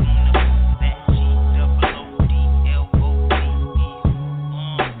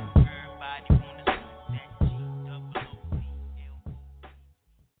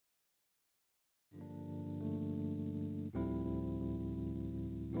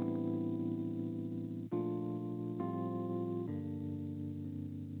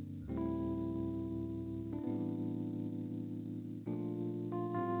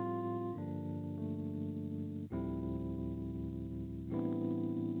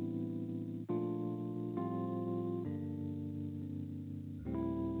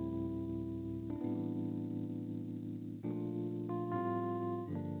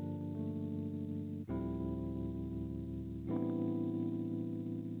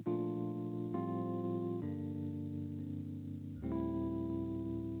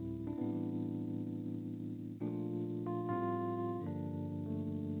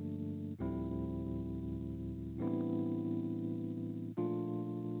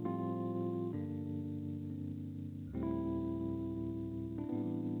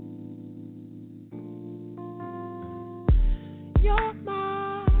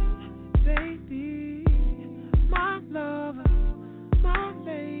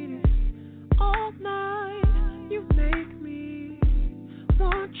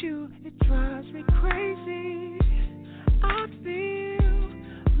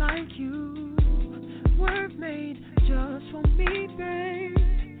 like you were made just for me, babe.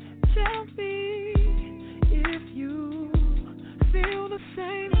 Tell me if you feel the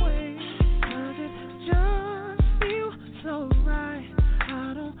same way. Does it just feel so right?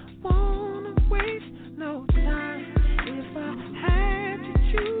 I don't wanna waste no time. If I had to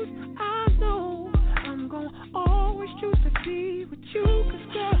choose, I know I'm gonna always choose to be with you. 'Cause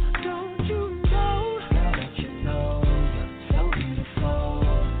girl, don't you know? Girl, don't you know you're so beautiful?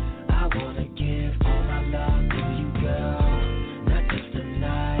 I wanna give all my love to you, girl. Not just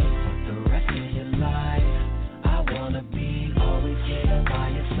tonight, but the rest of your life. I wanna be always here by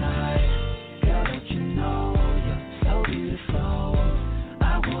your side. Girl, don't you know you're so beautiful?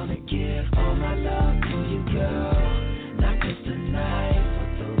 I wanna give all my love to you, girl. Not just tonight, but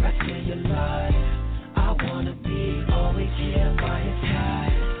the rest of your life. I wanna be always here by your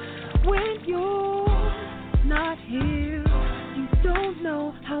side. When you're not here, you don't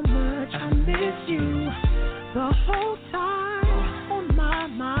know how much I miss you. The whole time on my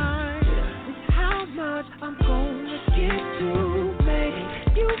mind is how much I'm gonna get to make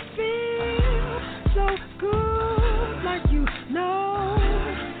you feel so good, like you know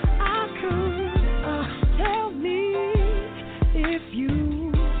I could. Tell me if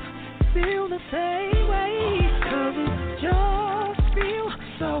you feel the same way, 'cause it just feels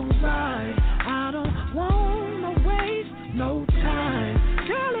so right. I don't wanna waste no time.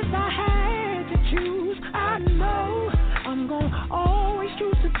 Girl, if I had to choose, I know I'm gonna always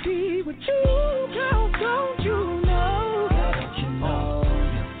choose to be with you. Girl, don't you know? Girl, don't you know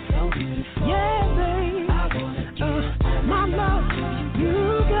you're so beautiful? Yeah, babe. I wanna give my love to you,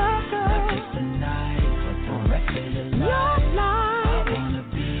 girl. Not just tonight, but the rest of your life. Your life. I wanna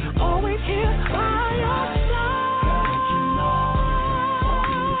be always here by your side. Girl, don't you know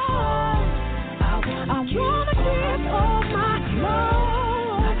you're so beautiful? I wanna give all my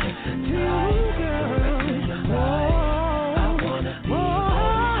love to you, girl. I wanna be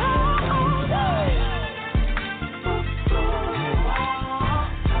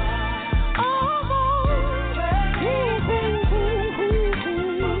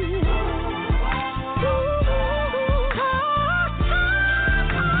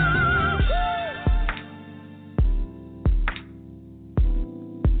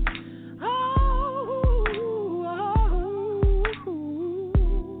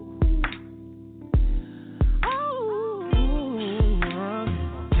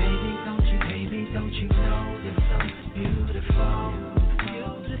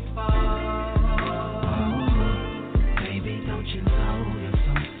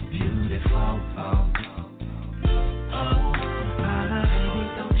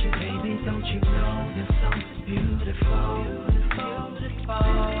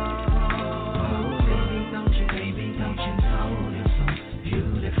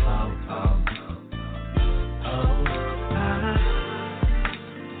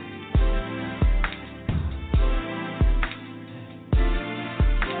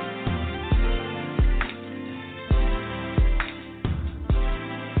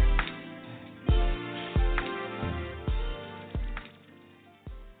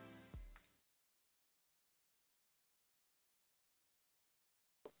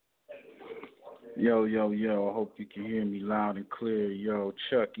Yo, I hope you can hear me loud and clear. Yo,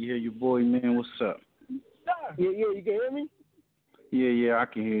 Chuck, you hear your boy, man? What's up? Yeah, you can hear me? Yeah, I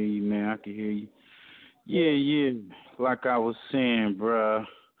can hear you, man. I can hear you. Yeah. Like I was saying, bruh,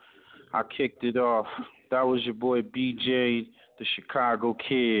 I kicked it off. That was your boy BJ, the Chicago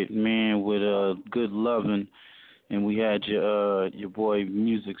kid, man, with good loving. And we had your boy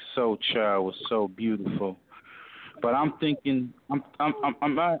Music Soul Child was so beautiful. But I'm thinking,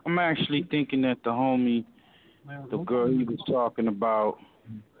 I'm actually thinking that the homie, the girl he was talking about,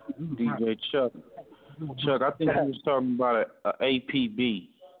 DJ Chuck, I think he was talking about a APB,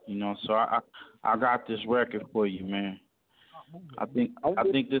 you know. So I got this record for you, man. I think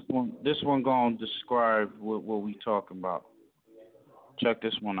this one gonna describe what we talking about. Check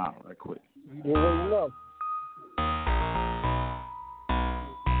this one out right quick. Yeah,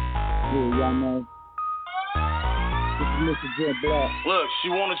 y'all know. Mr. Jet Black. Look, she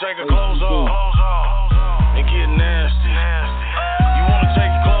wanna take her clothes off and get nasty. You wanna take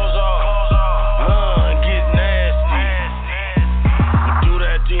your clothes off and get nasty. Do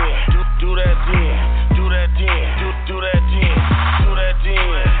that then, do that then, do that then, do that then, do that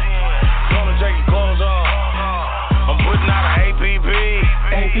then. Wanna take your clothes off? I'm putting out an APB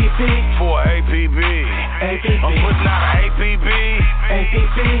for APB. I'm putting out an APB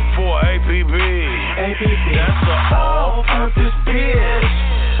for APB. That's an all-purpose bitch.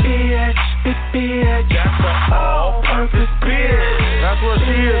 That's an all-purpose bitch. That's what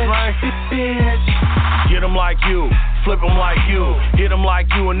she is, man. Bitch. Get him like you, flip him like you, hit him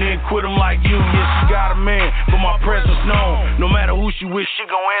like you, and then quit him like you. Yeah, she got a man, but my presence known. No matter who she with, she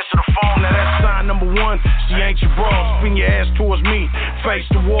gon' answer the phone. Now that's sign number one. She ain't your bro. Spin your ass towards me, face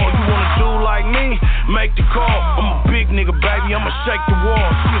the wall. You wanna do like me? Make the call. I'm a big nigga, baby. I'ma shake the wall.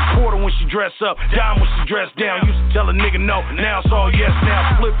 She a quarter when she dress up, dime when she dress down. Used to tell a nigga no, now it's all yes.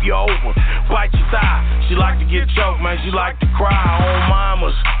 Now flip you over, bite your thigh. She like to get choked, man. She like to cry on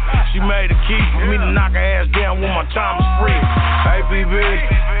mamas. She made a key for me to knock her ass down when my time is free. ABB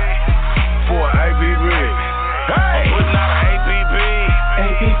for ABB. Hey, I'm putting out an ABB.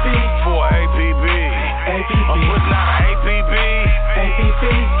 ABB for ABB. ABB. I'm putting out an ABB. ABB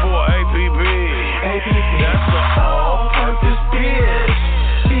for ABB. ABB. That's an all-purpose bitch.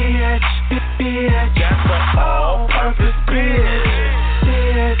 Bitch. Bitch. That's an all-purpose bitch.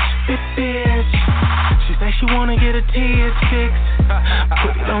 Bitch. Bitch. She say she wanna get a tears fixed.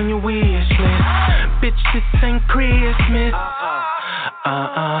 Put it on your wish list. Bitch, this ain't Christmas.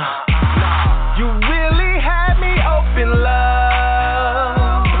 You really had me open,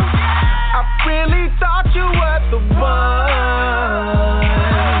 love. I really thought you were the one.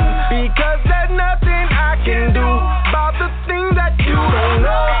 Because there's nothing I can do about the things that you don't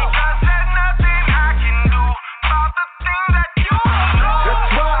know. Because there's nothing I can do about the things that you don't know.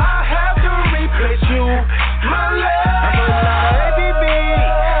 That's why I have to replace you, my love.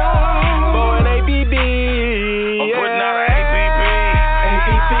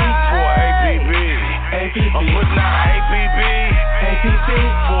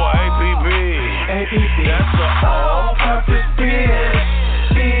 That's an all-purpose bitch.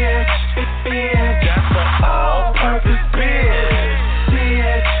 Bitch. That's an all-purpose bitch.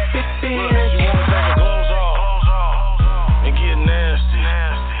 Bitch. Look, you wanna take your clothes off and get nasty.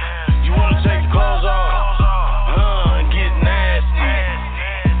 You wanna take your clothes off and get nasty.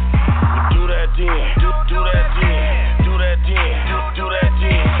 Do that then. Do that then. Do that then. Do that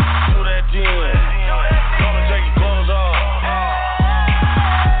then. Do that then. Gonna take your clothes off.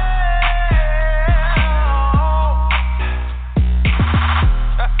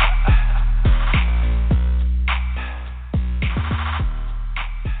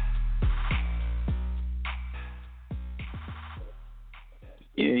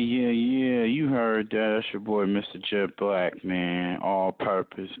 Yeah, you heard that. That's your boy, Mr. Jet Black, man. All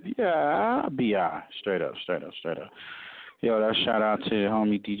purpose. Yeah, B.I. Straight up. Yo, that shout out to the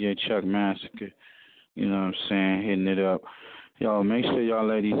homie DJ CHUCKMASSACURE. You know what I'm saying? Hitting it up. Yo, make sure y'all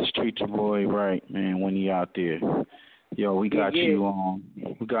ladies treat your boy right, man, when he out there. Yo, we got you on.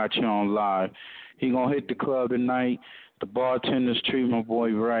 We got you on live. He gonna hit the club tonight. The bartenders treat my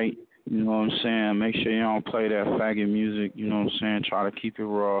boy right. You know what I'm saying? Make sure you don't play that faggot music. You know what I'm saying? Try to keep it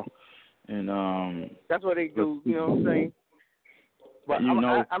raw. And that's what they do. You know what I'm saying? But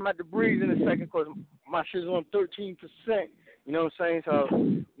I'm at the breeze in a second because my shit's on 13%. You know what I'm saying? So,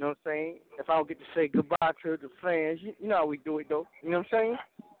 you know what I'm saying? If I don't get to say goodbye to the fans, you know how we do it, though. You know what I'm saying?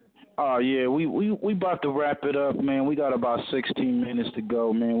 Oh, yeah. We about to wrap it up, man. We got about 16 minutes to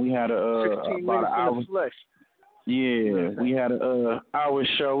go, man. We had about an hour. Flesh. Yeah, we had an hour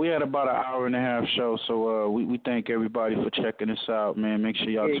show. We had about an hour and a half show. So we thank everybody for checking us out, man. Make sure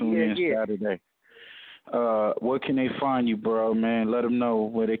y'all tune in Saturday. Where can they find you, bro, man? Let them know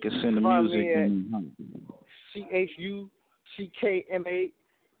where they can send the music. CHUCKMA,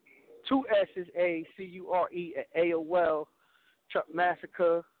 2 S's, ACURE at AOL, Chuck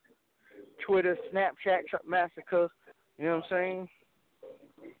Massacre, Twitter, Snapchat, Chuck Massacre. You know what I'm saying?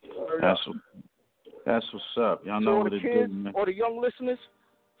 That's what's up. Y'all know what it is, man. Or the young listeners,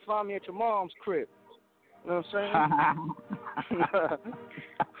 find me at your mom's crib. You know what I'm saying?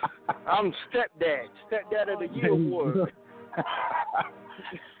 I'm stepdad of the year award.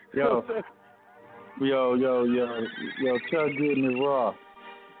 Yo, Chuck getting it raw.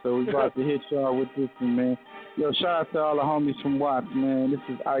 So we about to hit y'all with this one, man. Yo, shout out to all the homies from Watts, man. This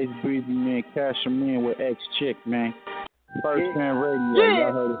is Ice Breezy, man. Cash 'em in with X-Chick, man. First Fan Radio.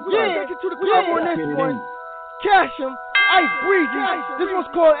 Y'all heard it. Take it to the club on this one. Cash 'em. Ice Breezy. This one's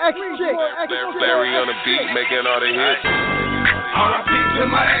called X-Chick. Larry on the beat, making all the hits. All I peep to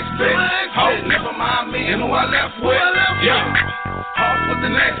my ex-bitch. Oh, never mind me and who I left with. Yeah. Off with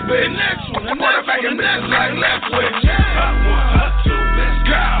the next bitch. Quarterback and bitches like left with. Hot one, hot two, bitch,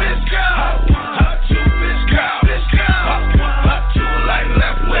 go. Hot one, hot two, bitch, go. Hot one, hot two, like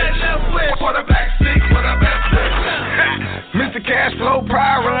left with. Quarterback stick with a best bitch. Mr. Cash Flow,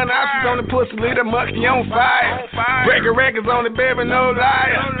 pride run out. She's on the pussy, lead a musky on fire. Breaker records on the baby, no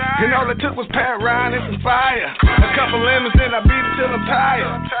liar. And all it took was Pat Ryan and some fire. A couple lemons and I beat it till I'm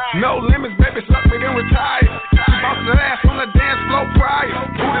tired. No limits, baby, suck me then retire. She Boss that ass on the dance floor prior.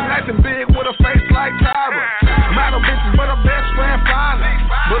 Booty nice and big with a face like Tyra. Model bitches, but her best friend finer.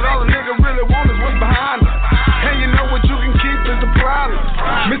 But all a nigga really want is what's behind her. And you know what you can keep is the problem.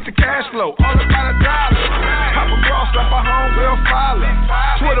 Mr. Cashflow, all about $1. Pop a bra, strap a homegirl follow.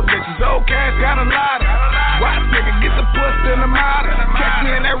 Twitter bitches, old cash got a lot of. Watch nigga get the puss in the model. Catch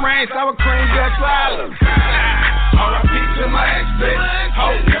me in that rain, sour cream, Dutch Lala. R.I.P. to my ex-bitch.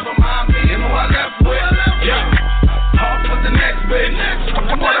 Oh, never mind me and who I left with. Yeah. Off with the next bitch.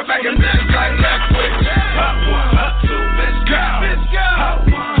 Quarterback and bitches like left with. Up one, up two, bitch, go. Up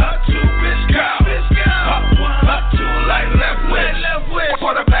one, up two, bitch, go. Up one, up two, like left with.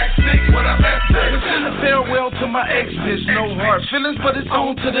 Quarterback sneak with a best bitch. Send a farewell to my ex-bitch. No hard feelings, but it's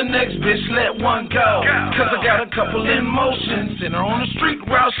on to the next bitch. Let one go. Cause I got a couple in motion. Send her on the street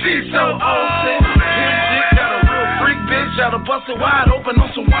route, she's so open. Him dick got a real freak bitch. Out of busted wide open on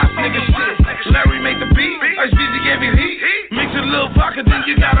some watch nigga shit. Larry made the beat, HBZ gave me heat. Mix a little vodka, then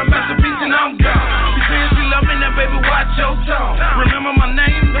you got a masterpiece and I'm gone. She saying she love me, now baby watch your tone. Remember my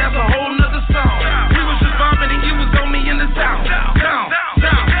name, that's a whole nother song. We was just bombing and you was on me in the town. Bitch,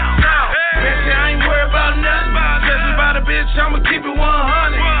 I ain't worried about nothing. Judging by the bitch, I'ma keep it 100.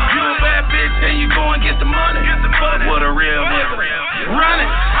 You a bad bitch and you go and get the money. Fuck with a real nigga. Run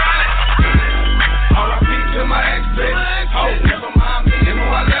it. R.I.P. to my ex-bitch. Oh, never mind me and who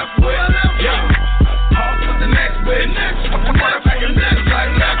I left with. Yeah. Off with the next bitch. Quarterback and bitches like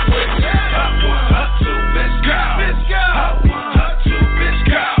left with. Up one, up two, bitch, go. Up one, up two, bitch,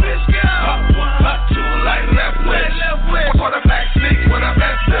 go. Up one, up two, like left with. Quarterback sneak with a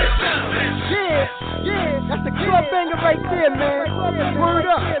best bitch. Yeah, that's the club banger right there, man. Word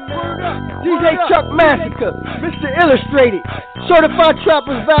up. DJ Chuck Massacre, Mr. Illustrated, Certified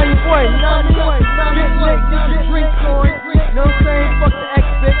Trappers Volume 1. You know what I mean? Get lit, get your drinks on. You know what I'm saying? Fuck the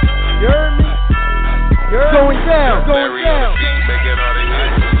X-Bitch. You heard me? Going down.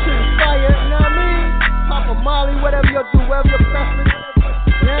 Shit is fire, you know what I mean? Pop a Molly, whatever you do, whatever your preference.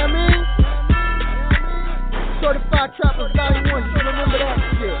 You know what I mean? Certified Trappers Volume 1. Just remember that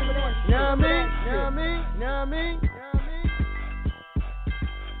shit. You know what I mean?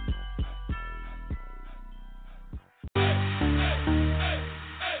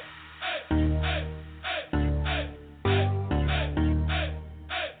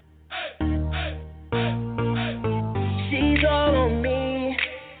 She's all on me.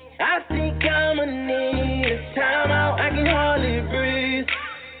 I think I'ma need a timeout. I can hardly breathe.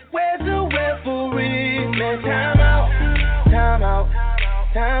 Where's the referee? Man, timeout. Man,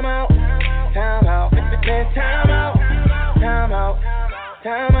 timeout.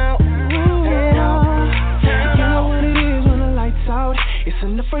 You know what it is when the lights out. It's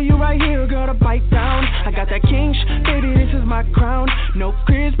enough for you right here, girl, to bite down. I got that king baby, this is my crown. No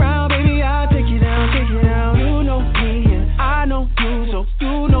Chris Brown, baby, I'll take you down. You know me and I know you, so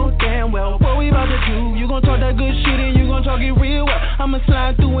you know damn well what we about to do. You gon' talk that good shit and you gon' talk it real well. I'ma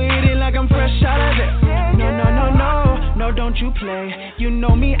slide through it like I'm fresh out of it. No, don't you play. You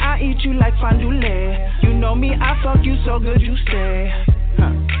know me, I eat you like fondue. You know me, I fuck you so good you stay.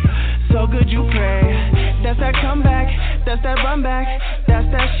 So good you pray. That's that comeback, that's that run back. That's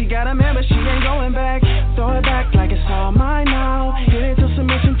that she got a man but she ain't going back. Throw it back like it's all mine now. Hit it to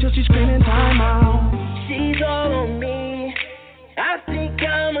submission till she's screaming time out. She's all on me. I think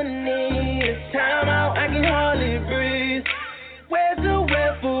I'ma need a timeout. I can hardly breathe. Where's the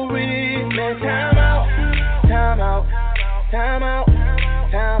referee? Man, timeout.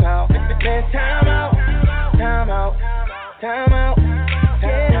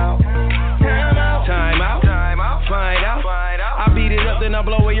 Find out. I beat it up, then I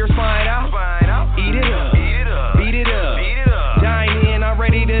blow away your spine out. Eat it up, beat it up. Dine in, I'm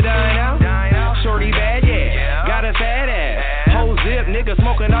ready to dine out. Shorty bad, yeah. Got a fat ass. Whole zip, nigga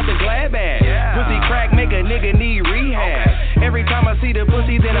smoking out the glad bag. Pussy crack, make a nigga need rehab. Every time I see the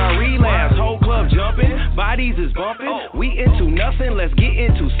pussy, then I relapse. Whole club jumping, bodies is bumping. We into nothing, let's get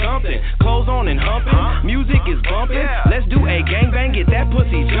into something. Clothes on and humping, music is bumping. Let's do a gangbang, get that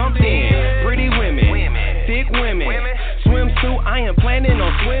pussy jumped in. Pretty women, thick women, swimsuit, I am planning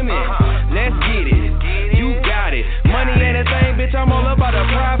on swimming. Let's get it, you got it. Money ain't a thing, bitch, I'm all about the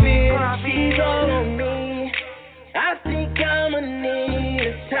profit. She's all on me. I think I'ma need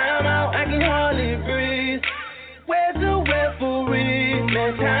a timeout. I can hardly breathe. Where's the referee?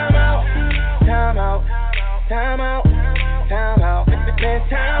 Man, timeout.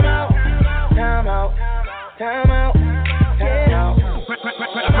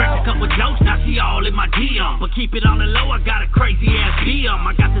 A couple jokes, now she all in my DM. But keep it on the low, I got a crazy ass DM.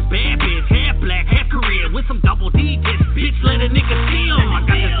 I got this bad bitch, hair black, hair Korean, with some double D tits. Bitch, let a nigga see 'em. I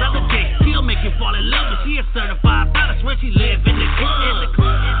got this other chick, she'll make you fall in love, but she a certified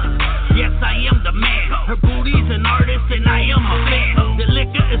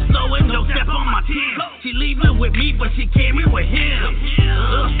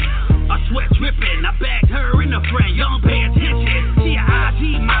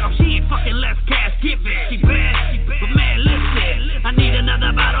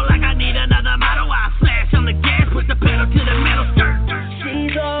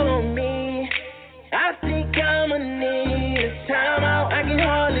can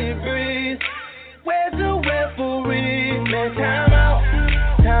hardly breathe. Where's the referee? Man, time out,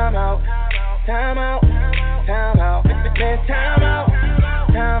 time out, time out, time out. Man, time out,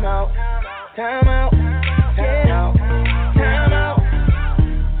 time out, time out, time out, time out.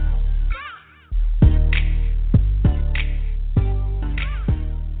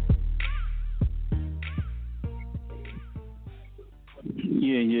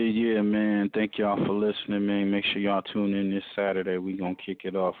 Yeah, man. Thank y'all for listening, man. Make sure y'all tune in this Saturday. We gonna kick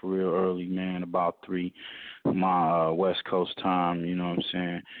it off real early, man, about 3 my West Coast time. You know what I'm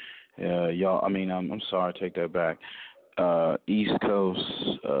saying? I'm sorry, take that back. East Coast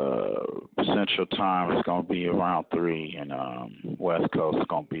Central Time is gonna be around 3, and West Coast is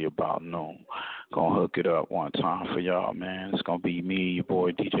gonna be about noon. Gonna hook it up one time for y'all, man. It's gonna be me, your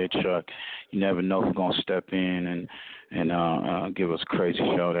boy DJ Chuck. You never know who's gonna step in and give us a crazy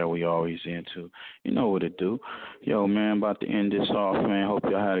show that we always into. You know what to do. Yo, man, about to end this off, man. Hope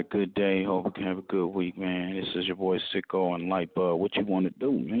y'all had a good day. Hope you can have a good week, man. This is your boy Sicko and Lightbulb. What you want to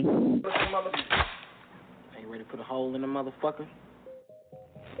do, man? Ain't ready to put a hole in the motherfucker?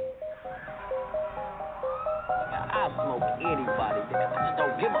 I smoke anybody, I just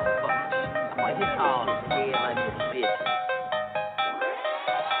don't give a fuck. I'm gonna hit all the head like this bitch.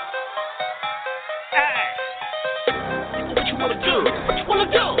 What you wanna do? What you wanna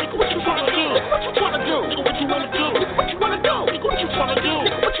do? What you wanna do? What you wanna do? What you wanna do? What you wanna do? What you wanna do?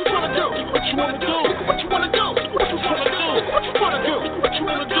 What you wanna do? What you wanna do? What you wanna do? What you wanna do? What you wanna do? What you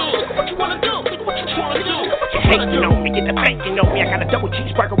wanna do? What you wanna do? What you wanna do? Hating on me, get the banking on me. I got a double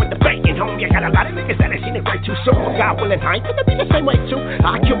cheeseburger with the bacon, homie. I got a lot of niggas that ain't seen it way too soon. God willing, I ain't gonna be the same way too.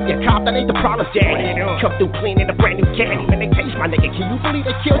 I killed your cop, that ain't the problem, daddy. Come through clean in a brand new caddy. When they taste my nigga, can you believe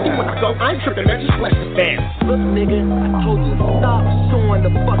they killed you? When I go, I ain't tripping, man, just bless the fam. Look, nigga, I told you, stop showing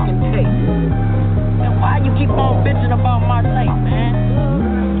the fucking tape. And why you keep on bitching about my tape, man?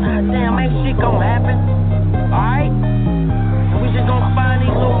 God damn, ain't shit gonna happen. Alright? We just gonna find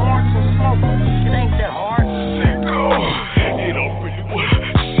these little marks and smoke. Shit ain't that hard. You don't really want to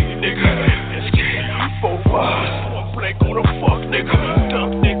see a nigga. Let's get 4-5. One blank on the fuck, nigga.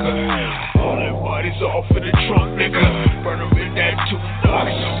 Dumb nigga. All that body's off in the trunk, nigga. Burn them in that 2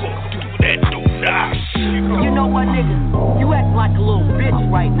 knocks. Walk through that 2 knocks. You know what, nigga? You act like a little bitch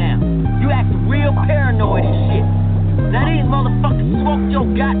right now. You act real paranoid and shit. Now these motherfuckers smoked your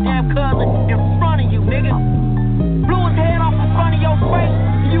goddamn cousin in front of you, nigga. Blew his head off in front of your face,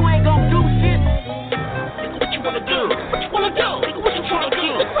 and you ain't gonna do shit. What you wanna do? What you wanna do? What you wanna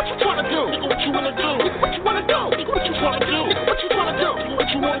do? What you wanna do? What you wanna do? What you wanna do? What you wanna do? What you wanna do? What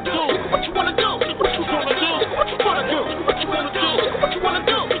you wanna do? What you wanna do? What you wanna do? What you wanna do? What you wanna do? What you wanna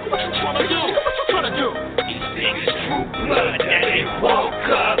do? What you wanna do? What you wanna do? These niggas true blood, now they woke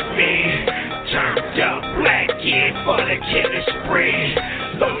up me. Turned up black in for the killing spree.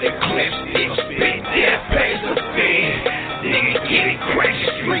 Loaded clips, still spit, death pays the fee. Nigga getting crazy,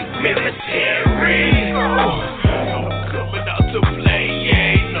 street military. I'm coming out to play,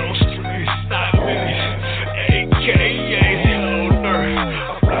 ain't no streets, not really. AKA loner,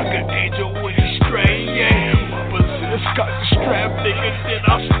 I'm like an angel when he stray, yeah. My possess got the strap, nigga, then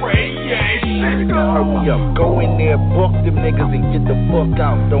I spray, yeah. Hurry up, go in there, book them niggas and get the fuck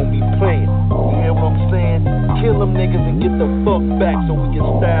out. Don't be playing. You hear what I'm saying? Kill them niggas and get the fuck back so we can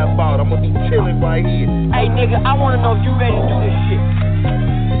stab out. I'm gonna be chilling right here. Hey, nigga, I wanna know if you ready to do this shit.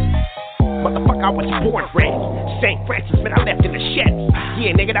 Motherfucker, I was born ready. St. Francis, man, I left in the shed.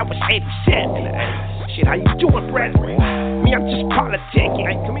 Yeah, nigga, that was 87. Shit, how you doing, brethren? Me, I'm just politicking.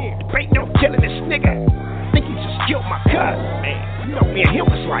 Hey, come here. Ain't no killing this nigga. Think he just killed my cousin, man. You know, me and him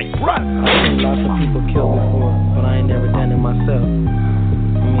was like brothers. Lots of people killed before, but I ain't never done it myself.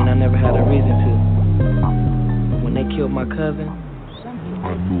 I mean, I never had a reason to. When they killed my cousin,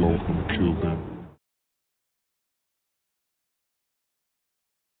 I knew I was gonna kill them.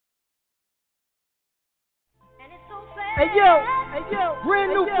 Hey yo,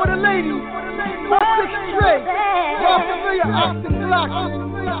 brand new for the ladies. Perfect straight. Y'all familiar, Austin Glock.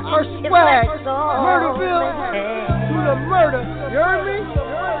 Her swag, Murderville to the murder. You heard me?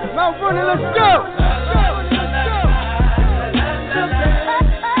 Mount Running, let's go.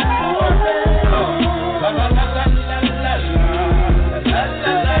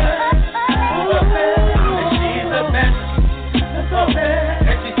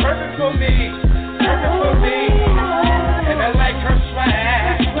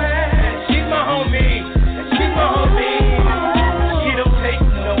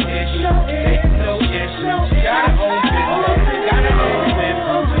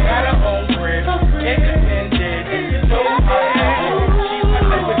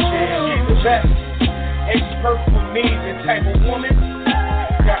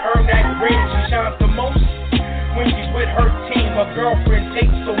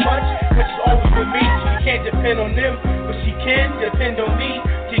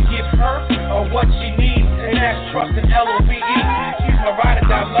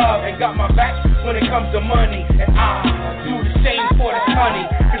 I love and got my back when it comes to money. And I do the same for this honey,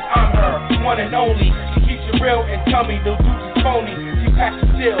 cause I'm her one and only. She keeps it real and tell me the dudes is phony. She packs it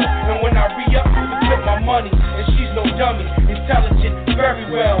still, and when I re-up, she flip my money. And she's no dummy, intelligent, very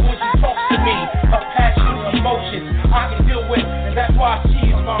well. When she talks to me, her passion, emotions, I can deal with. And that's why she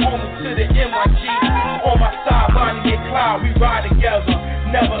is my homie to the MIG. On my side, Bonnie and Clyde, we ride together.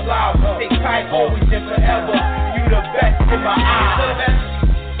 Never lie, we stay tight, always and forever. You the best in my eyes.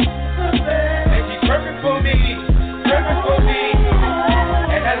 And she's perfect for me, perfect for me.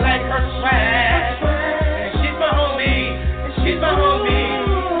 And I like her swag. And she's my homie, and she's my homie.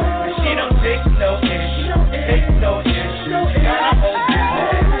 And she don't take no issue, take no issue. She got her own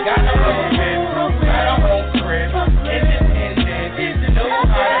business, got her own whip, got her own crib. Independent, know how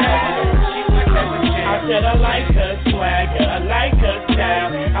to handle. She's my type of chick. I said I like her swagger, I like her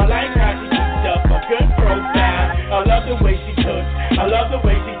style. I like how she keeps up a good profile. I love the way she cooks, I love the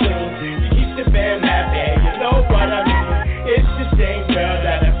way she cleans. She keeps the fam happy, you know what I mean. It's the same girl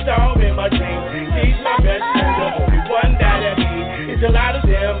that I saw in my dreams. She's my best friend, the only one that I need. It's a lot of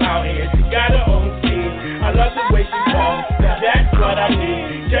them out here, she got her own scene. I love the way she talks, now that's what I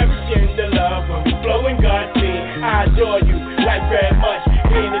need. Cherishing the love when we flow in God's feet. I adore you like very much,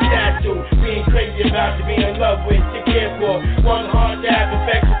 being a tattoo, being crazy about you, being in love with, to care for. One heart to have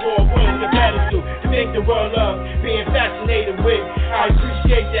affection for, willing to pedestal, to make the world love, being fascinated with. I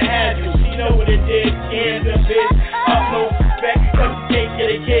appreciate to have you, she know what it is, in the biz, utmost respect, cause she can't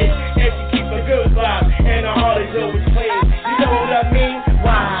get a kid, and she keep a good vibe, and her heart is always clean. You know what I mean?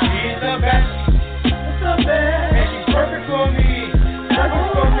 Why? She's the best, the best, and she's perfect for me,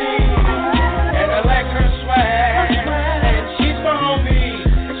 perfect for me, and I like her swag, and she's my homie,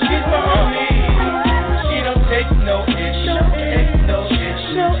 and she's my homie. She don't take no issue, take no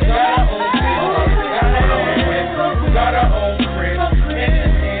issue. Got her own business, got her own whip, got her own crib,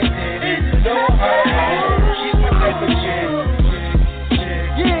 independent, know how to handle. She's my type of chick.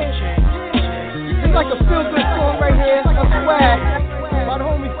 Yeah, it's like a feel-good song right here, a swag. My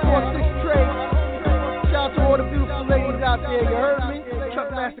homie 4-6 Trey. Shout out to all the beautiful ladies out there, you heard me?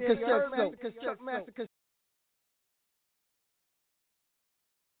 Chuckmassacure said so. Chuckmassacure.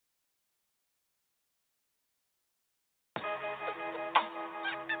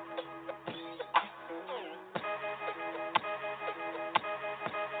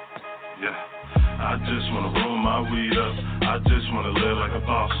 Yeah, I just wanna roll my weed up. I just wanna live like a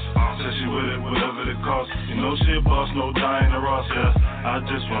boss. Said she with it, whatever it costs. You know she a boss, no dying the Ross, yeah. I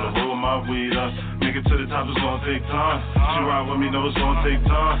just wanna roll my weed up. Make it to the top, it's gonna take time. She ride with me, know it's gonna take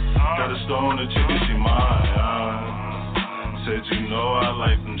time. Got a stoner chick and she mine. Said you know I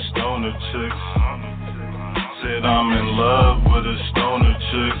like them stoner chicks. Said I'm in love with a stoner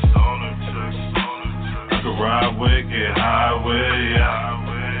chick. I could ride with, get high with, yeah.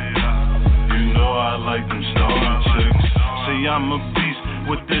 You know I like them stoner chicks. See, I'm a beast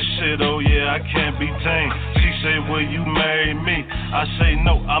with this shit, oh yeah, I can't be tamed. She say, will you marry me? I say,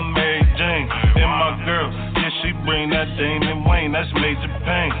 no, I marry Jane. And my girl, yeah, she bring that Damon Wayne, that's major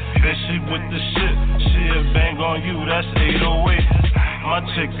pain. Then she with the shit, she'll bang on you, that's 808. My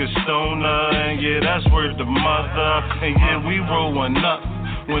chick is stoner, and yeah, that's word the mother. And yeah, we rollin' up,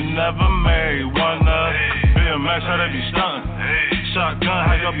 we'll never marry one up. Bill Max, how they be stuntin'? Shotgun,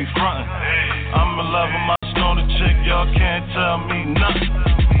 how y'all be frontin'? I'm in love with my stoner chick, y'all can't tell me nothing.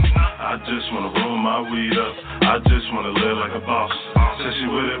 I just wanna roll my weed up, I just wanna live like a boss. Said she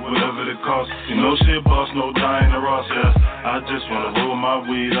with it, whatever it costs. You know she a boss, no dying the Ross, yeah. I just wanna roll my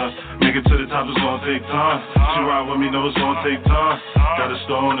weed up. Make it to the top, it's gonna take time. She ride with me, know it's gonna take time. Got a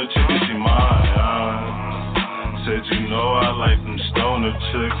stoner chick and she mine. Said you know I like them stoner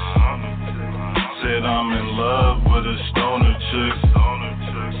chicks. Said I'm in love with a stoner chick.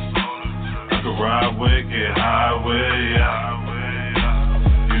 I could ride with, get high with, yeah.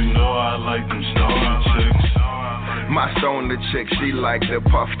 You know I like them stoner chicks. My stoner chick, she like to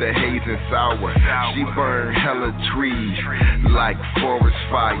puff the haze and sour. She burn hella trees like forest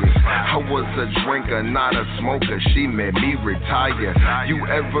fires. I was a drinker, not a smoker. She made me retire. You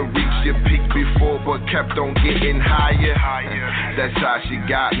ever reached your peak before but kept on getting higher? That's how she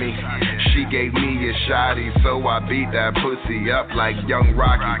got me. She gave me a shotty, so I beat that pussy up like young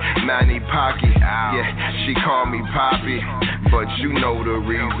Rocky, Manny Pocky. Yeah, she called me Poppy, but you know the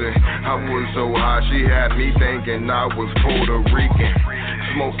reason. I was so high, she had me thinking I was Puerto Rican,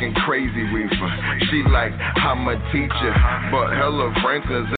 smoking crazy reefer. She like, I'm a teacher, but hella Franklin's